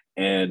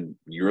 and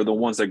you're the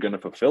ones that are gonna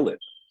fulfill it.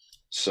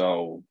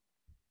 So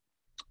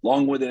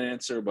long-winded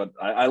answer, but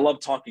I love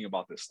talking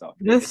about this stuff.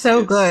 This is so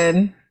It's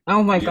good.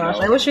 Oh my you gosh.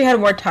 I know, wish we had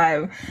more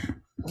time.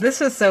 This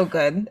was so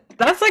good.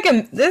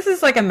 This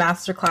is like a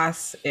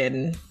masterclass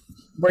in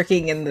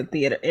working in the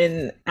theater,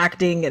 in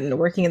acting and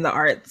working in the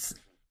arts.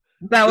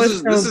 That this was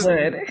is so this is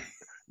good.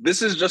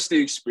 this is just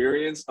the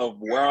experience of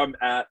where I'm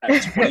at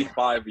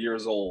 25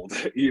 years old.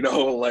 You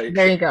know, like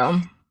There you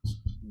go.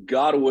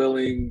 God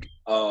willing,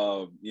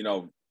 you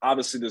know,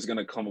 obviously there's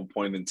gonna come a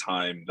point in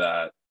time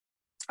that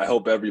I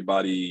hope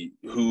everybody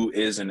who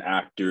is an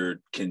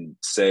actor can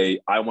say,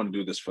 I want to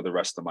do this for the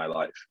rest of my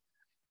life.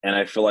 And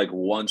I feel like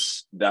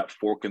once that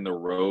fork in the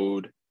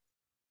road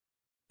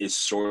is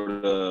sort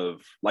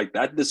of like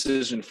that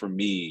decision for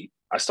me,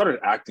 I started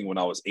acting when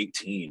I was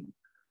 18.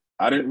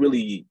 I didn't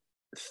really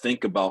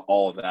think about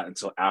all of that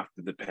until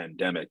after the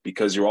pandemic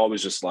because you're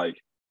always just like,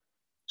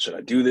 should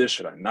I do this?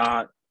 Should I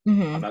not? I'm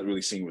Hmm. not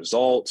really seeing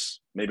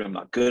results. Maybe I'm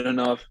not good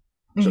enough.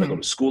 Should I go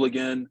Hmm. to school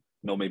again?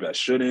 No, maybe I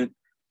shouldn't.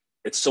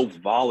 It's so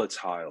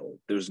volatile.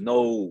 There's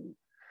no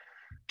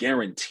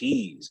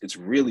guarantees. It's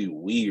really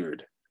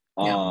weird.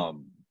 Yeah.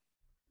 Um,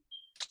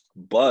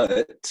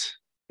 but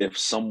if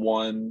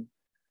someone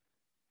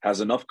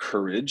has enough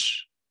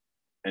courage,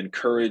 and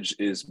courage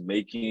is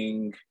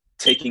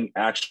taking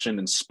action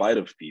in spite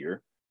of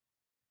fear,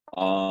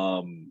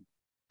 and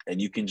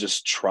you can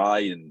just try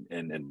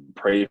and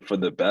pray for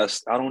the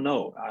best. I don't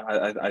know.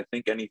 I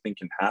think anything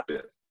can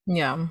happen.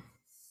 Yeah.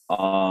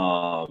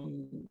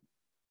 Um,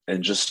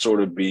 and just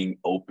sort of being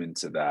open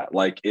to that.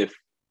 Like if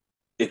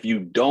you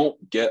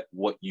don't get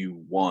what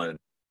you want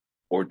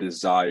or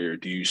desire,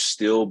 do you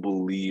still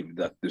believe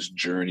that this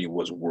journey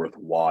was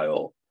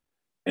worthwhile?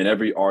 And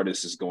every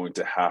artist is going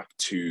to have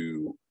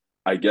to,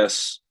 I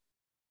guess,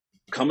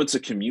 come into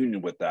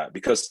communion with that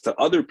because to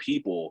other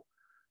people,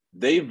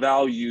 they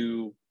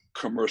value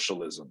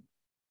commercialism.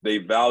 They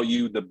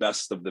value the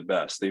best of the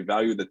best. They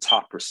value the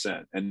top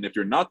percent. And if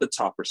you're not the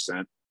top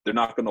percent, they're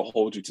not going to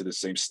hold you to the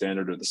same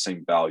standard or the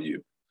same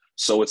value.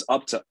 So it's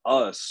up to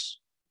us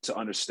to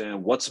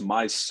understand what's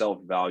my self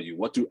value?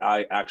 What do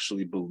I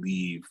actually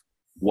believe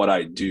what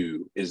I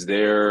do? Is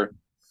there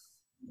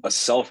a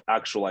self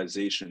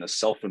actualization, a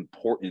self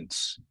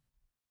importance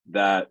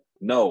that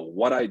no,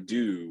 what I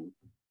do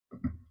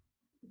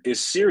is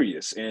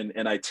serious and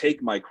I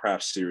take my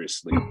craft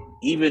seriously,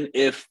 even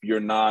if you're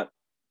not,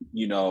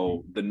 you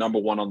know, the number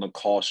one on the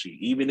call sheet,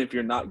 even if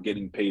you're not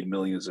getting paid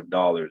millions of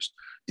dollars,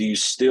 do you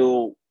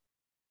still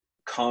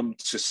come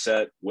to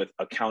set with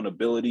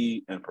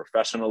accountability and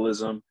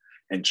professionalism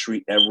and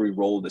treat every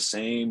role the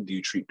same? Do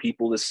you treat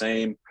people the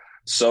same?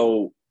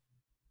 So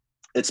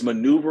it's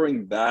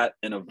maneuvering that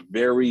in a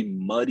very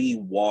muddy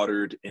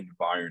watered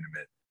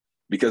environment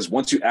because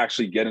once you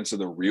actually get into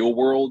the real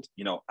world,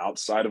 you know,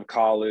 outside of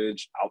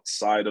college,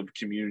 outside of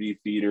community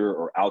theater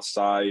or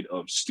outside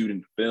of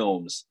student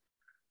films,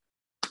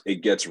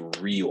 it gets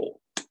real.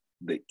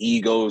 the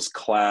egos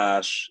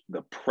clash,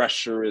 the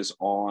pressure is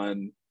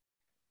on.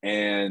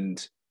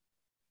 And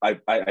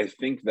I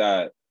think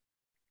that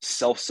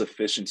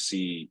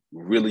self-sufficiency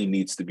really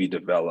needs to be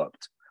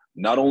developed,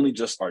 not only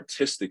just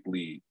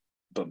artistically,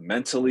 but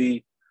mentally,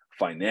 Mhm.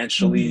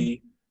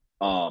 financially,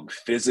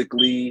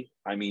 physically.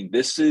 I mean,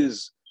 this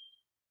is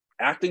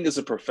acting as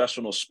a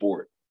professional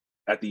sport.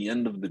 At the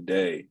end of the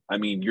day, I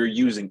mean, you're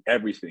using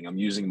everything. I'm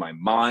using my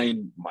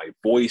mind, my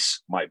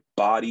voice, my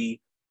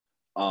body.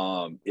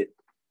 It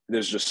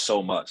There's just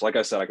so much. Like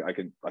I said,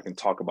 I can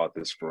talk about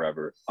this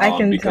forever. I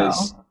can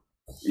Because tell.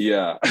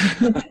 yeah,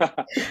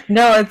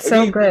 No, it's I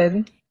so mean,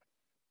 good.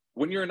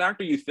 when you're an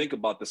actor, you think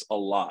about this a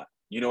lot.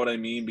 You know what I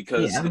mean?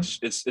 Because Yeah.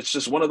 it's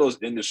just one of those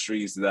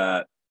industries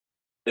that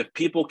if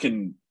people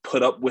can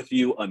put up with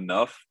you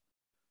enough,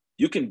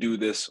 you can do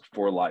this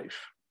for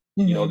life.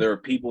 You know, Mhm. there are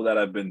people that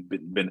have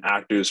been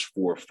actors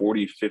for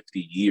 40,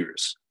 50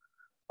 years,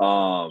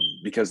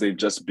 because they've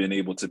just been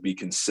able to be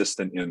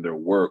consistent in their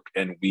work,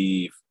 and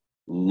we've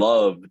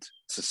loved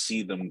to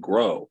see them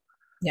grow.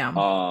 Yeah.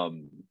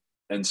 Um,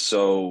 and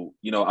so,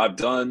 you know, I've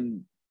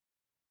done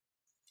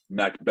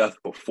Macbeth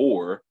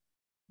before,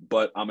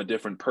 but I'm a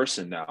different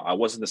person now. I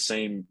wasn't the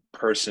same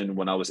person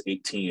when I was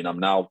 18. I'm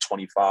now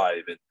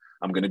 25, and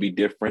I'm going to be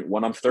different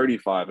when I'm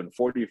 35 and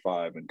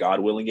 45 and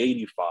God willing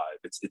 85.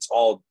 It's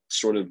all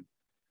sort of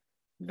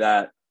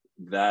that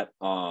that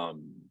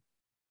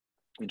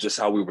just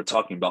how we were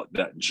talking about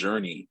that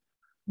journey.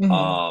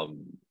 Mhm.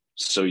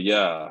 So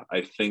yeah,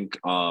 I think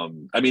I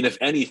mean, if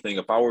anything,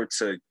 if I were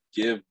to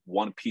give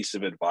one piece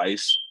of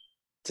advice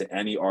to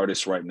any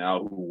artist right now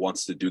who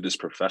wants to do this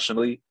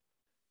professionally,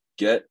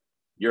 get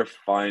your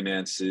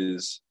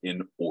finances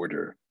in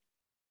order.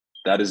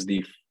 That is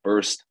the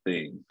first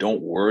thing.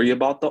 Don't worry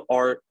about the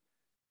art.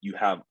 You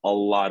have a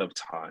lot of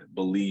time.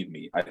 Believe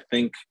me. I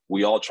think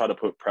we all try to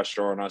put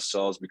pressure on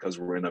ourselves because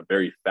we're in a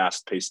very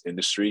fast paced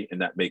industry,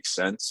 and that makes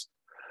sense.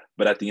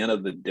 But at the end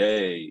of the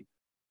day,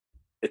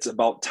 it's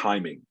about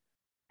timing.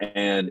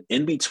 And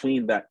in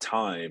between that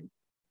time,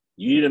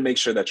 you need to make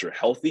sure that you're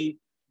healthy,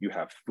 you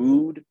have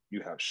food,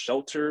 you have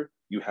shelter,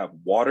 you have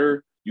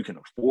water, you can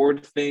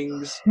afford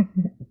things.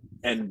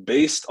 And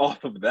based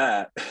off of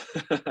that,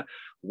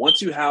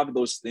 once you have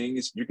those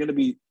things, you're going to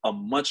be a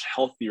much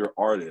healthier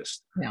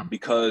artist Yeah.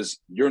 because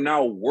you're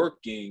now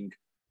working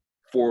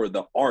for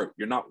the art.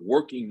 You're not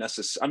working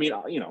necessarily.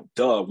 I mean, you know,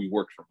 duh, we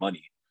work for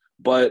money,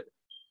 but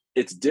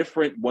it's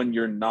different when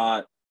you're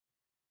not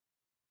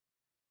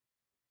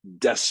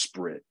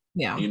desperate,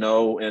 Yeah. you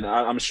know. And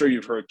I'm sure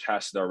you've heard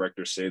cast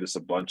directors say this a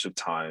bunch of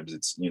times.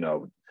 It's, you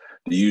know,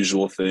 the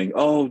usual thing.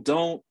 Oh,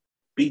 don't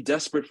be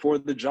desperate for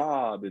the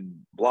job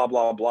and blah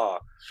blah blah.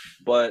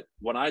 But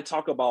when I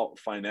talk about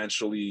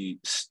financially,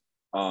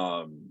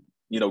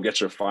 you know,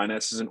 get your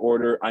finances in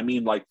order, I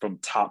mean like from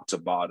top to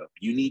bottom.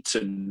 You need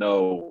to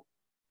know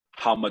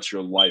how much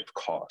your life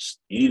costs.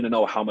 You need to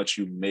know how much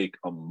you make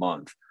a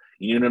month.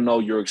 You need to know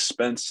your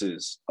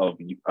expenses of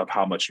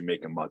how much you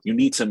make a month. You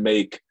need to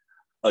make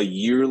a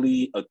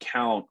yearly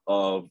account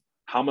of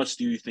how much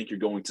do you think you're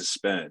going to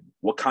spend?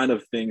 What kind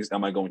of things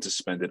am I going to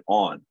spend it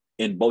on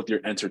in both your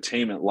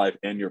entertainment life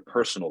and your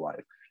personal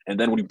life? And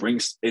then when you bring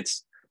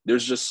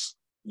there's just,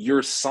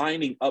 you're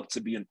signing up to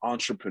be an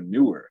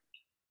entrepreneur.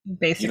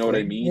 You know what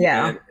I Basically. mean?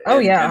 Yeah. And Oh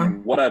and yeah.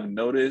 and what I've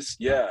noticed,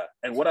 yeah,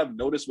 and what I've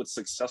noticed with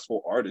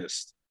successful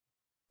artists,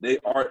 they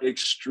are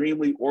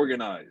extremely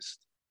organized.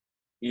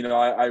 You know,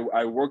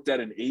 I worked at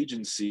an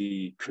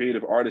agency,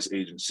 creative artist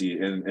agency,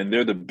 and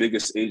they're the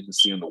biggest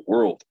agency in the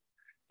world.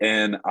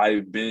 And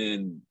I've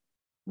been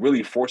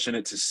really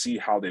fortunate to see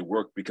how they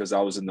work because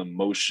I was in the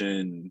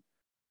motion,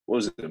 what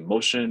was it,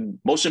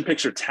 motion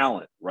picture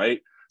talent,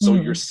 right? So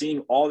you're Mhm. seeing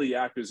all the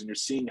actors and you're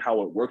seeing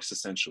how it works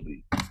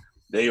essentially.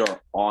 They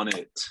are on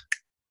it.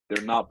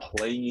 They're not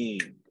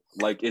playing.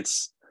 Like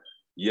it's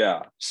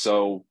yeah.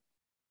 So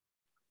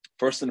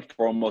first and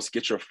foremost,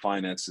 get your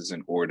finances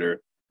in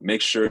order.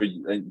 Make sure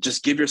you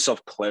just give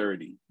yourself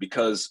clarity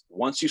because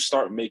once you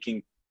start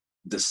making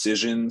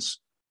decisions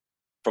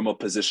from a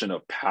position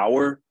of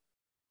power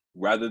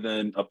rather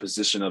than a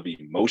position of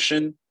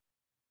emotion,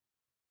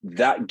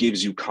 that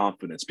gives you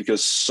confidence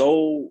because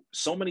so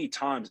many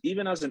times,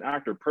 even as an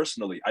actor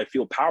personally, I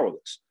feel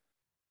powerless.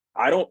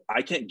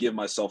 I can't give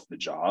myself the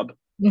job.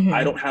 I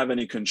Mhm. don't have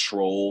any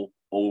control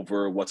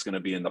over what's going to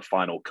be in the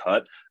final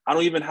cut. I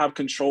don't even have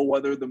control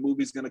whether the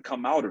movie's going to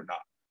come out or not.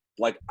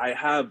 Like I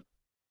have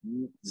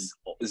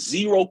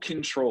zero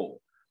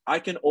control. I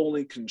can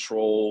only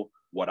control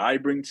what I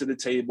bring to the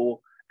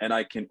table, and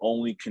I can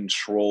only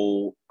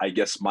control, I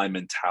guess, my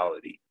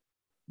mentality.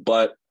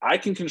 But I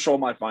can control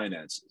my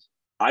finances.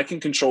 I can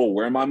control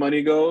where my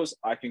money goes.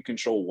 I can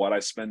control what I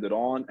spend it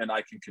on, and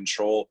I can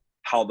control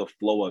how the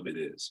flow of it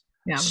is.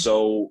 Yeah.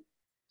 So,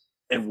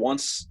 and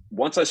once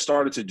I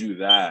started to do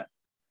that,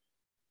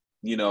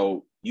 you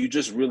know, you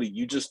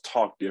just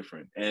talk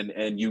different,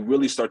 and you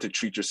really start to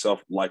treat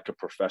yourself like a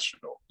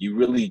professional. You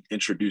really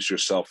introduce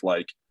yourself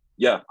like,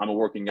 yeah, I'm a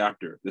working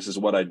actor. This is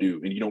what I do,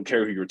 and you don't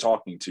care who you're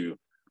talking to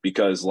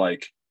because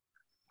like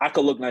I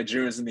could look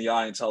Nigerians in the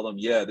eye and tell them,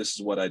 yeah, this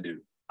is what I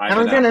do. I I'm an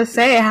was gonna actor.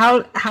 say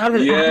how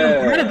did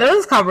Yeah.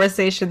 those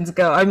conversations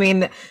go? I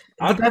mean, but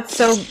I that's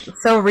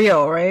so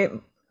real, right?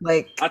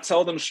 Like, I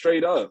tell them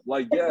straight up,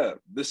 like, yeah,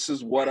 this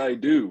is what I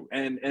do.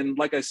 And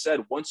like I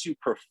said, once you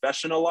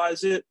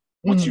professionalize it,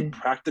 once you mhm.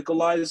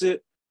 practicalize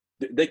it,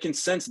 they can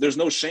sense there's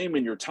no shame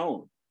in your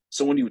tone.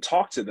 So when you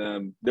talk to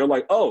them, they're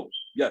like, oh,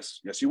 yes,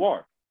 yes, you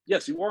are.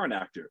 Yes, you are an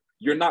actor.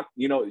 You're not,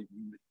 you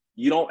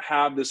don't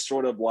have this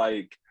sort of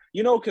like,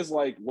 because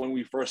like when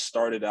we first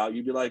started out,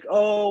 you'd be like,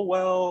 oh,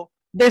 well,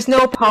 There's no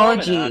I'm an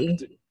apology.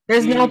 actor.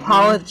 There's no Mm-hmm.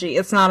 apology.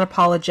 It's not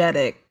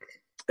apologetic.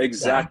 Yeah.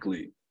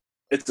 Exactly.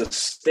 It's a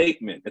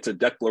statement, it's a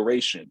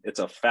declaration, it's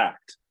a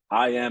fact.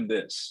 I am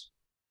this.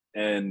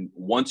 And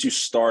once you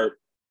start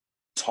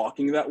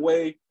talking that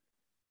way,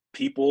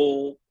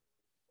 people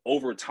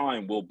over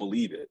time will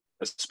believe it,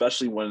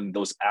 especially when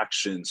those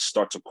actions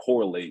start to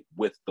correlate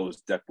with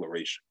those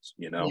declarations,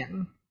 you know?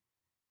 Yeah.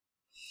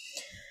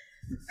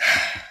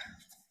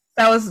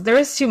 There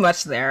was too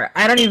much there.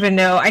 I don't even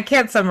know. I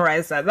can't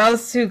summarize that. That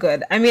was too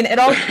good. I mean, it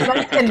all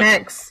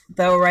connects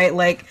though, right?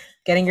 Like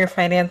getting your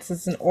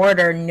finances in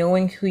order,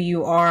 knowing who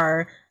you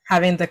are,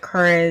 having the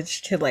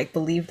courage to like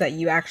believe that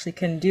you actually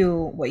can do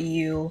what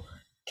you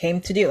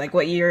came to do, like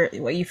what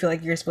you feel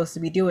like you're supposed to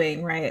be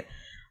doing, right?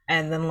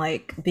 And then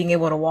like being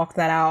able to walk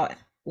that out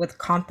with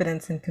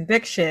confidence and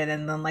conviction,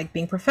 and then like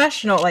being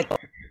professional, like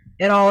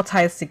it all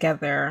ties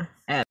together,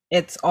 and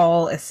it's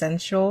all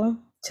essential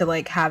to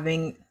like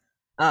having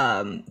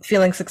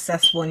feeling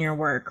successful in your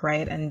work,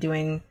 right? And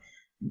doing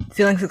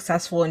feeling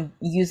successful and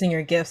using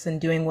your gifts and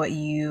doing what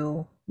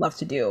you love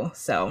to do.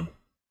 So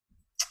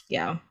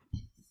yeah,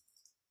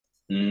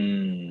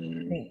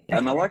 And I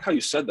like definitely. how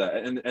you said that.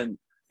 And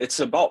it's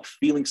about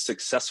feeling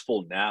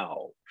successful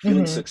now,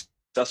 feeling Hmm.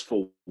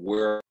 successful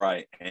where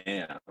I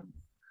am.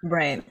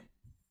 Right.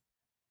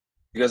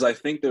 Because I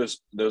think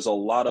there's a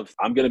lot of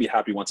I'm gonna be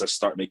happy once I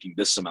start making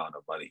this amount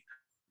of money.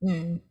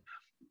 Mm.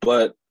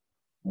 But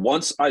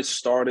once I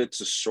started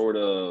to sort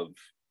of,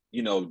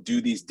 do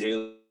these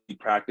daily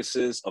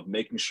practices of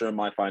making sure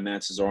my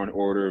finances are in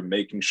order,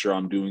 making sure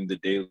I'm doing the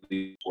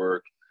daily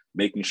work,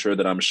 making sure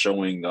that I'm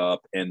showing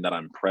up and that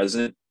I'm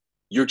present,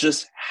 you're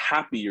just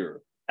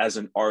happier as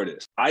an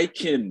artist. I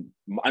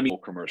mean,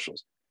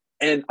 commercials.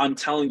 And I'm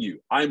telling you,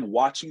 I'm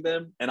watching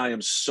them and I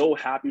am so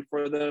happy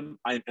for them.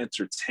 I'm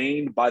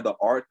entertained by the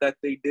art that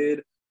they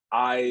did.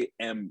 I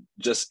am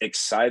just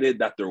excited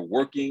that they're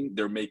working,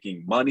 they're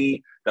making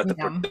money, that the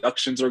Yeah.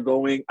 productions are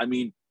going. I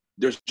mean,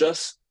 there's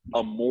just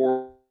a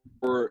more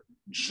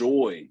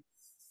joy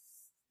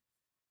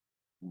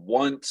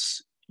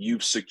once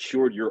you've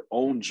secured your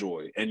own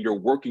joy and you're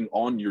working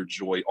on your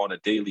joy on a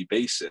daily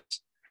basis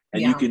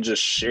and you Yeah. can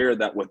just share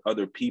that with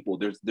other people.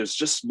 There's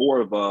just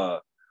more of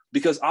a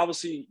because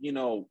obviously,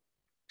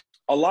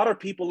 a lot of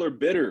people are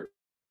bitter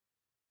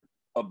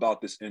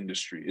about this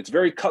industry. It's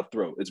very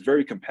cutthroat. It's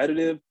very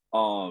competitive.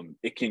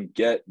 It can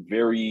get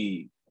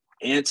very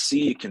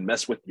antsy. It can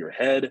mess with your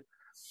head.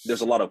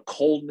 There's a lot of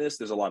coldness.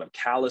 There's a lot of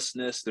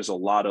callousness. There's a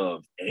lot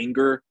of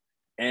anger.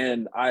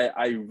 And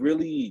I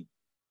really,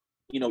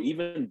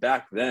 even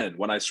back then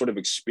when I sort of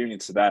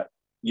experienced that,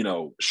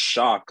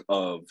 shock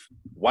of,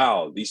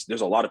 wow,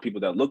 there's a lot of people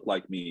that look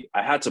like me.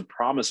 I had to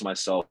promise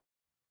myself,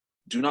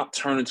 do not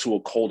turn into a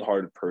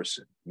cold-hearted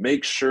person.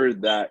 Make sure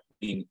that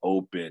being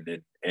open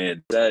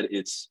and that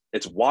it's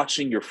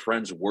watching your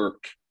friends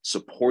work,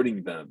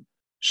 supporting them,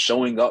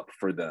 showing up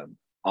for them,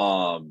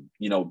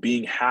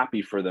 being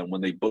happy for them when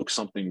they book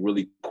something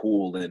really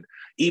cool, and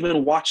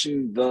even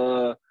watching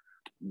the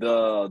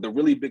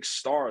really big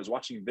stars,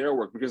 watching their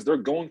work because they're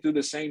going through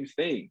the same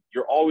thing.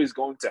 You're always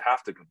going to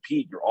have to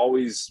compete. You're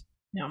always,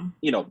 Yeah.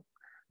 you know,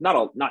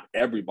 not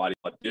everybody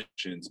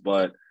auditions,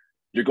 but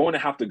you're going to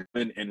have to go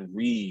in and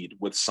read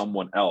with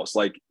someone else.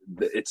 Like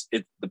the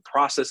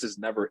process is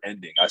never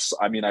ending.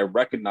 I mean, I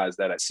recognize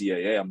that at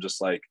CAA. I'm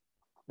just like,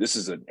 this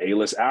is an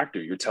A-list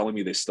actor. You're telling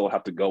me they still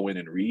have to go in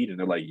and read, and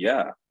they're like,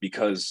 yeah,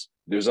 because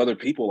there's other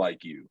people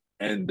like you,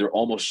 and they're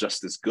almost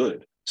just as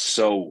good.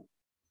 So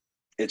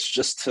it's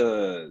just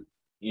to,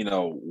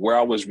 where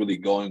I was really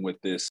going with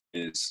this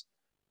is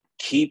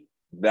keep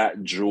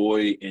that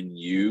joy in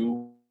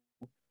you,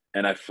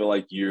 and I feel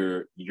like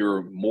you're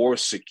more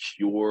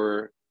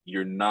secure.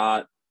 You're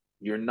not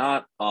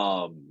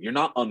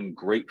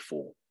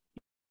ungrateful.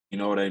 You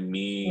know what I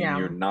mean? Yeah.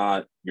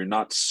 You're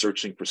not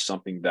searching for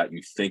something that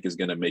you think is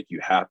going to make you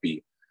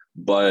happy,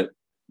 but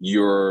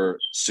you're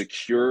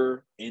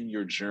secure in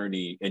your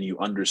journey and you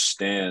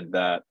understand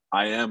that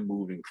I am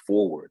moving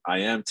forward. I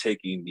am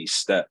taking these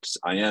steps.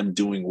 I am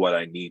doing what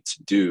I need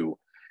to do.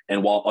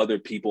 And while other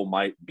people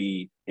might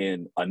be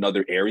in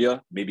another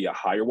area, maybe a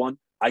higher one,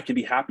 I can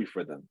be happy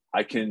for them.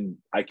 I can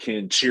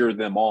cheer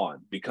them on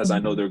because I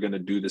know Mhm. they're going to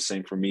do the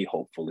same for me,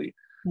 hopefully.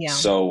 Yeah.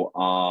 So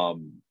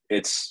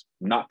it's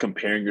not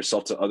comparing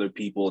yourself to other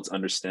people. It's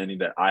understanding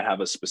that I have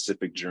a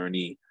specific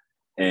journey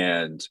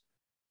and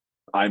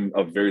I'm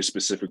a very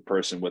specific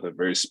person with a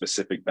very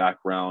specific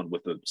background,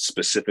 with a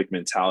specific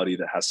mentality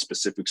that has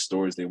specific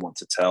stories they want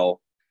to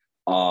tell.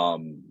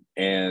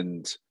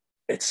 And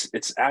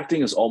it's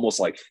acting is almost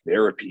like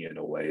therapy in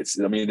a way.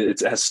 I mean, it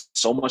has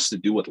so much to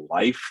do with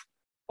life.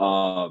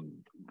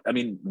 I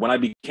mean, when I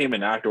became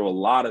an actor, a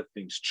lot of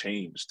things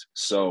changed.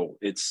 So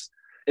it's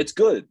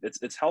good.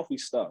 It's healthy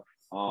stuff.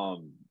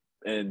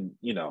 And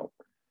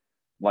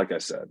like I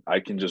said, I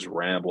can just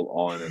ramble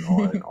on and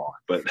on and on.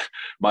 But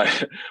my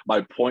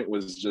my point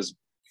was just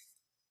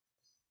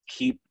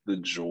keep the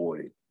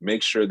joy.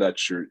 Make sure that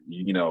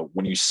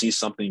when you see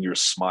something, you're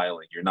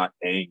smiling. You're not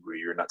angry.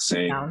 You're not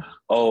saying, Yeah.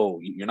 "Oh,"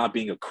 you're not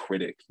being a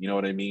critic. You know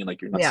what I mean?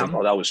 Like you're not saying, Yeah.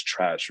 "Oh, that was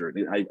trash," or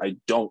I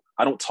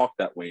don't talk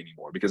that way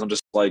anymore because I'm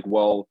just like,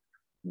 well,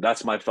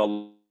 that's my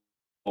fellow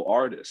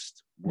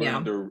artist. We're Yeah.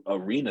 in the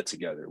arena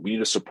together. We need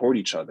to support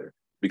each other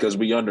because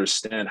we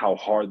understand how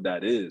hard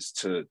that is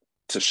to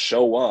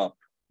show up,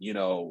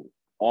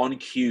 on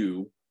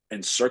cue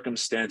in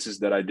circumstances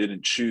that I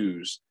didn't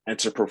choose and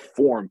to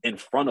perform in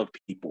front of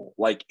people.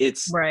 Like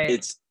Right.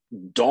 it's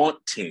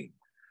daunting.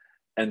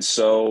 And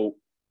so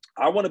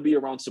I want to be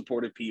around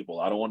supportive people.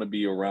 I don't want to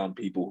be around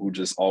people who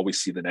just always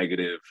see the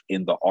negative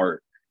in the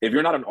art. If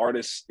you're not an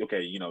artist,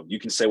 okay, you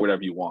can say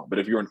whatever you want. But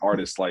if you're an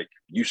artist, like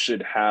you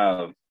should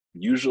have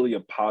usually a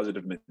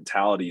positive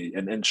mentality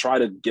and try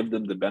to give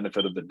them the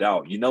benefit of the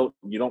doubt. You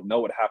don't know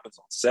what happens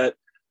on set.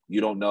 You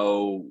don't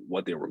know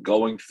what they were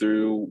going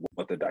through,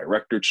 what the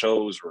director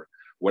chose, or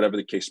whatever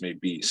the case may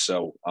be.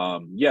 So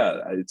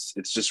yeah, it's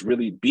just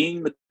really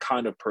being the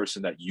kind of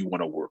person that you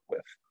want to work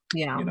with,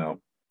 Yeah. you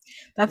know?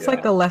 That's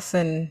like Yeah. a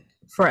lesson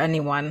for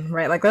anyone,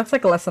 right? Like that's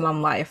like a lesson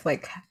on life,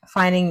 like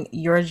finding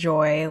your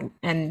joy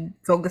and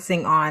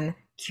focusing on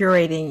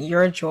curating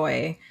your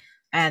joy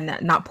and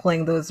not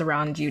pulling those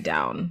around you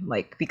down,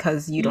 like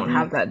because you don't Mm-hmm.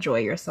 have that joy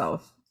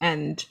yourself.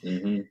 And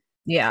Mm-hmm.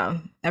 yeah,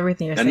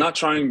 everything you're And saying. not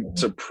trying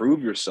to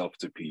prove yourself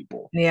to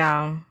people.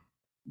 Yeah.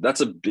 That's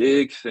a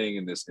big thing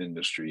in this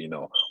industry,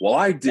 Well,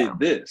 I Yeah. did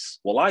this.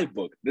 Well, I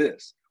booked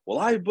this. Well,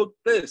 I booked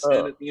this.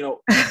 Uh,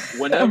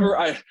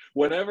 And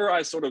whenever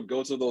I sort of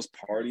go to those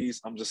parties,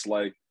 I'm just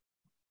like,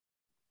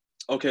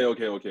 okay,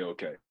 okay, okay,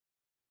 okay.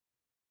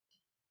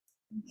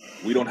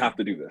 We don't have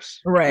to do this.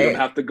 We don't right.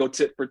 have to go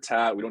tit for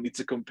tat. We don't need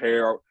to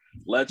compare.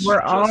 Let's We're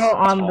all just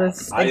on talk.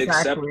 this I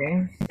accept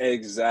exactly.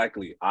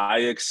 exactly. I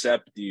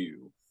accept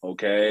you.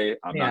 Okay.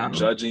 I'm Yeah. not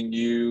judging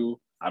you.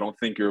 I don't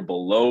think you're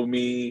below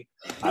me.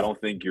 I don't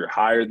think you're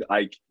higher.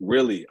 Like,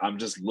 really, I'm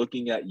just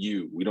looking at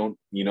you. We don't,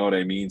 you know what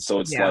I mean? So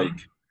it's Yeah. like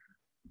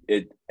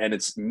and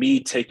it's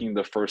me taking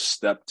the first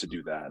step to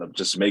do that, of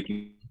just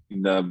making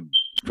them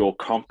feel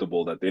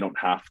comfortable that they don't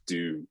have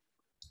to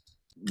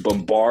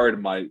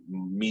bombard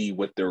me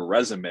with their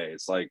resume.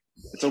 It's like,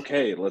 it's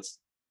okay. Let's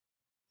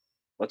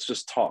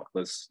just talk.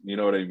 You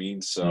know what I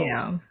mean? So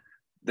Yeah.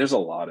 there's a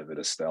lot of it,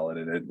 Estelle,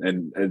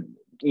 and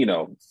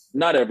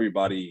not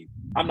everybody.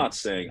 I'm not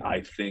saying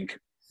I think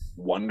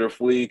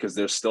wonderfully because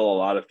there's still a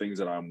lot of things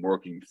that I'm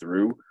working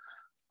through.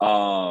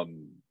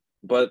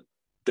 But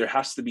there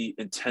has to be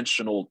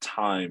intentional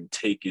time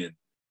taken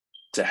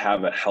to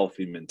have a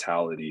healthy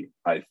mentality,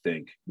 I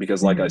think,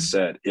 because like I Mhm.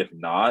 said, if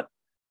not,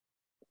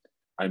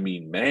 I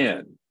mean,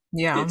 man,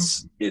 Yeah.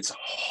 it's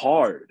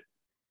hard.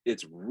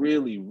 It's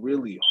really,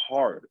 really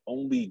hard.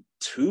 Only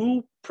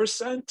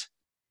 2%,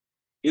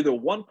 either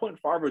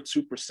 1.5 or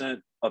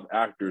 2% of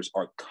actors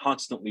are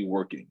constantly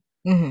working.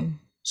 Hmm.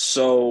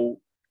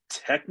 So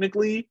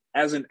technically,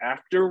 as an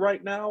actor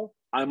right now,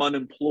 I'm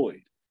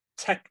unemployed.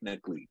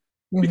 Technically,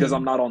 because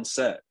I'm Hmm. not on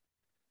set.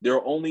 There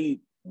are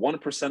only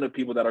 1% of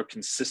people that are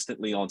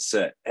consistently on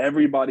set.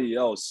 Everybody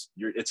else,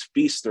 it's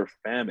feast or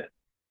famine.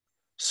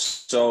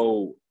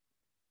 So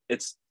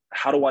it's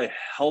how do I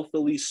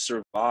healthily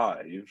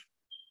survive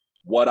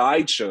what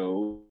I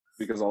chose?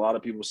 Because a lot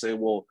of people say,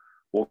 well,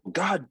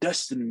 God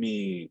destined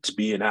me to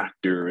be an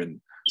actor, and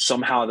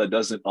somehow that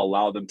doesn't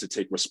allow them to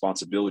take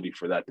responsibility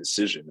for that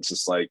decision. It's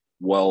just like,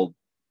 well,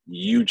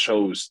 you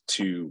chose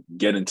to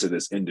get into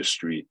this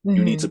industry.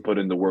 You need to Hmm. put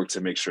in the work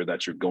to make sure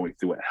that you're going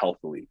through it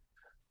healthily.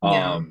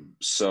 Yeah.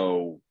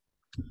 So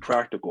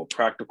practical,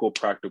 practical,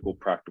 practical,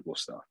 practical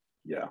stuff.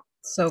 Yeah,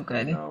 So you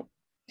good. know.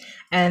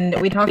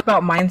 And we talk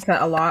about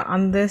mindset a lot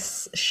on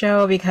this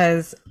show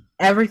because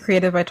every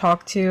creative I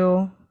talk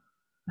to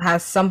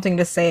has something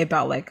to say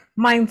about like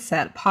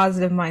mindset,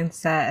 positive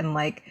mindset, and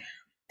like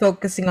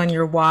focusing on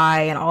your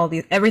why and all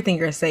these everything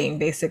you're saying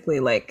basically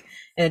like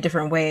in a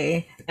different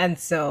way. And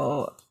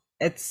so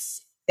it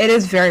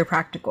is very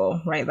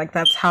practical, right? Like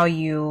that's how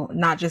you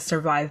not just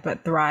survive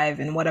but thrive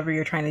in whatever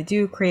you're trying to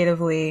do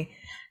creatively.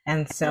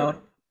 And Yeah.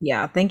 so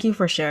yeah, thank you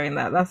for sharing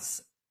that.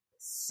 That's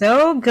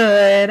so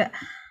good.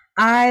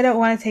 I don't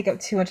want to take up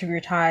too much of your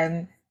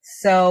time.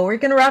 So we're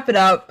gonna wrap it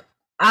up.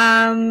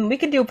 We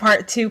can do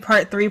part two,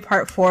 part three,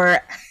 part four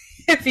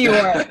if you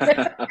want.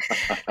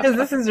 Because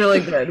this is really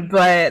good.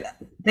 But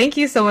thank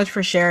you so much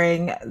for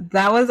sharing.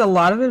 That was a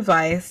lot of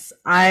advice.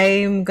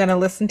 I'm gonna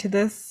listen to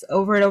this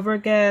over and over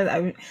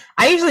again.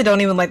 I usually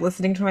don't even like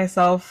listening to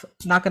myself,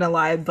 not gonna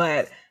lie,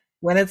 but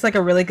When it's like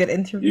a really good You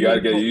interview. got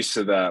to get used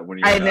to that when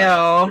you're I an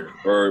know. actor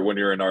or when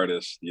you're an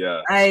artist.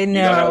 Yeah. I You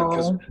got to,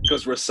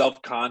 because know. we're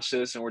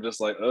self-conscious and we're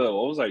just like, oh,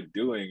 what was I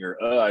doing? Or,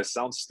 I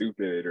sound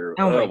stupid. Or,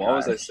 Oh my why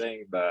was I gosh.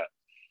 saying that?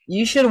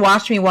 You should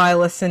watch me while I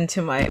listen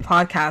to my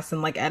podcasts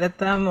and like edit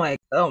them. Like,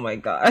 oh my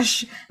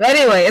gosh. But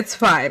anyway, it's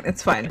fine.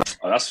 It's fine.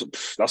 Oh, that's,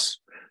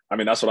 I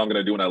mean, that's what I'm going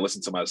to do when I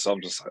listen to myself.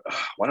 I'm just like, ugh,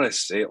 why did I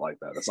say it like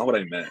that? That's not what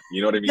I meant.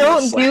 You know what I mean?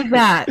 Don't It's like, do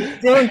that.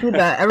 Don't do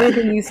that.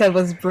 Everything you said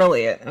was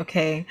brilliant.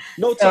 Okay.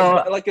 no, So,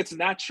 but like, it's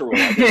natural.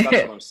 I guess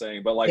that's what I'm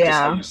saying. But like, just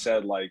how yeah. you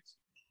said, like,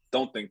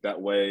 don't think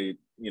that way.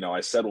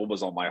 I said what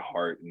was on my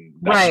heart, and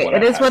that's Right. what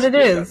It I is had what to it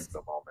give at is. the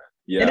moment.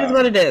 It is Yeah.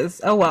 what it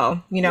is. Oh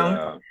well, you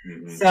know. Yeah.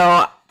 Hmm.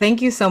 So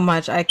thank you so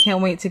much. I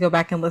can't wait to go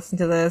back and listen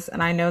to this.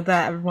 And I know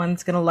that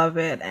everyone's going to love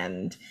it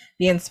and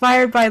be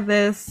inspired by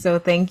this. So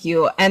thank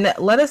you. And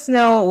let us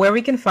know where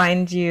we can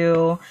find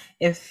you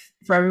if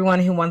for everyone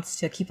who wants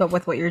to keep up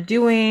with what you're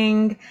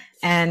doing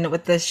and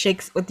with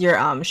the with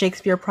your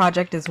Shakespeare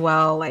project as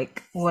well.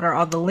 Like what are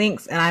all the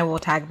links? And I will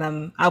tag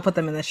them. I'll put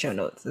them in the show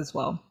notes as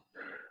well.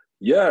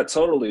 Yeah,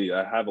 totally.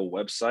 I have a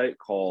website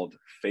called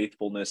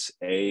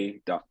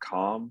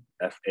faithfulnessa.com,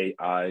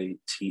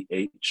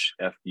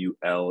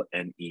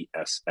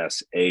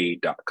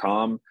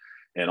 faithfulnessa.com.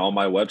 And on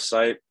my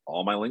website,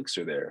 all my links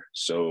are there.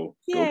 So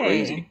go Yay.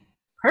 crazy.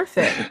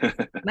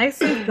 Perfect. Nice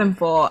and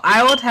simple.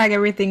 I will tag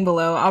everything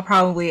below. I'll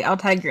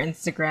tag your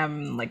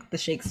Instagram, like the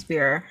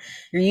Shakespeare,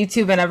 your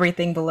YouTube and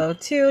everything below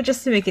too,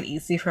 just to make it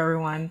easy for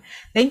everyone.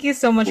 Thank you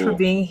so much for Cool.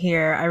 being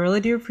here. I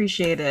really do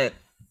appreciate it.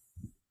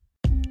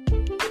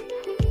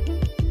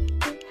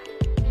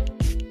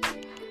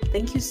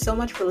 Thank you so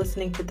much for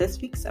listening to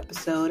this week's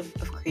episode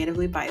of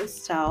Creatively by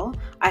Estelle.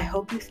 I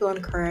hope you feel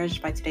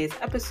encouraged by today's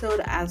episode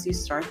as you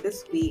start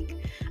this week.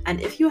 And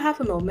if you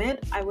have a moment,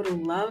 I would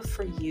love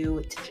for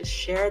you to just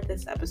share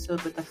this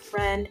episode with a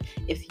friend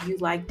if you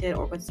liked it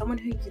or with someone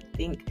who you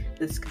think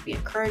this could be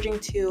encouraging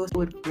to. It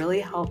would really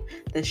help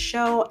the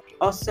show.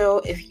 Also,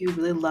 if you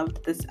really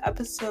loved this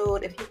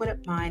episode, if you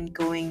wouldn't mind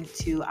going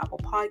to Apple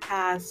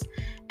Podcasts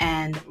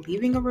and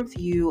leaving a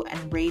review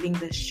and rating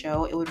this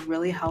show, it would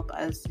really help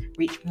us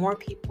reach more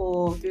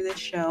people through this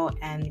show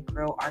and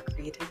grow our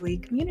Creatively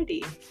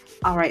community.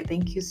 All right,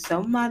 thank you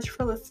so much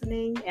for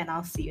listening, and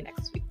I'll see you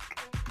next week.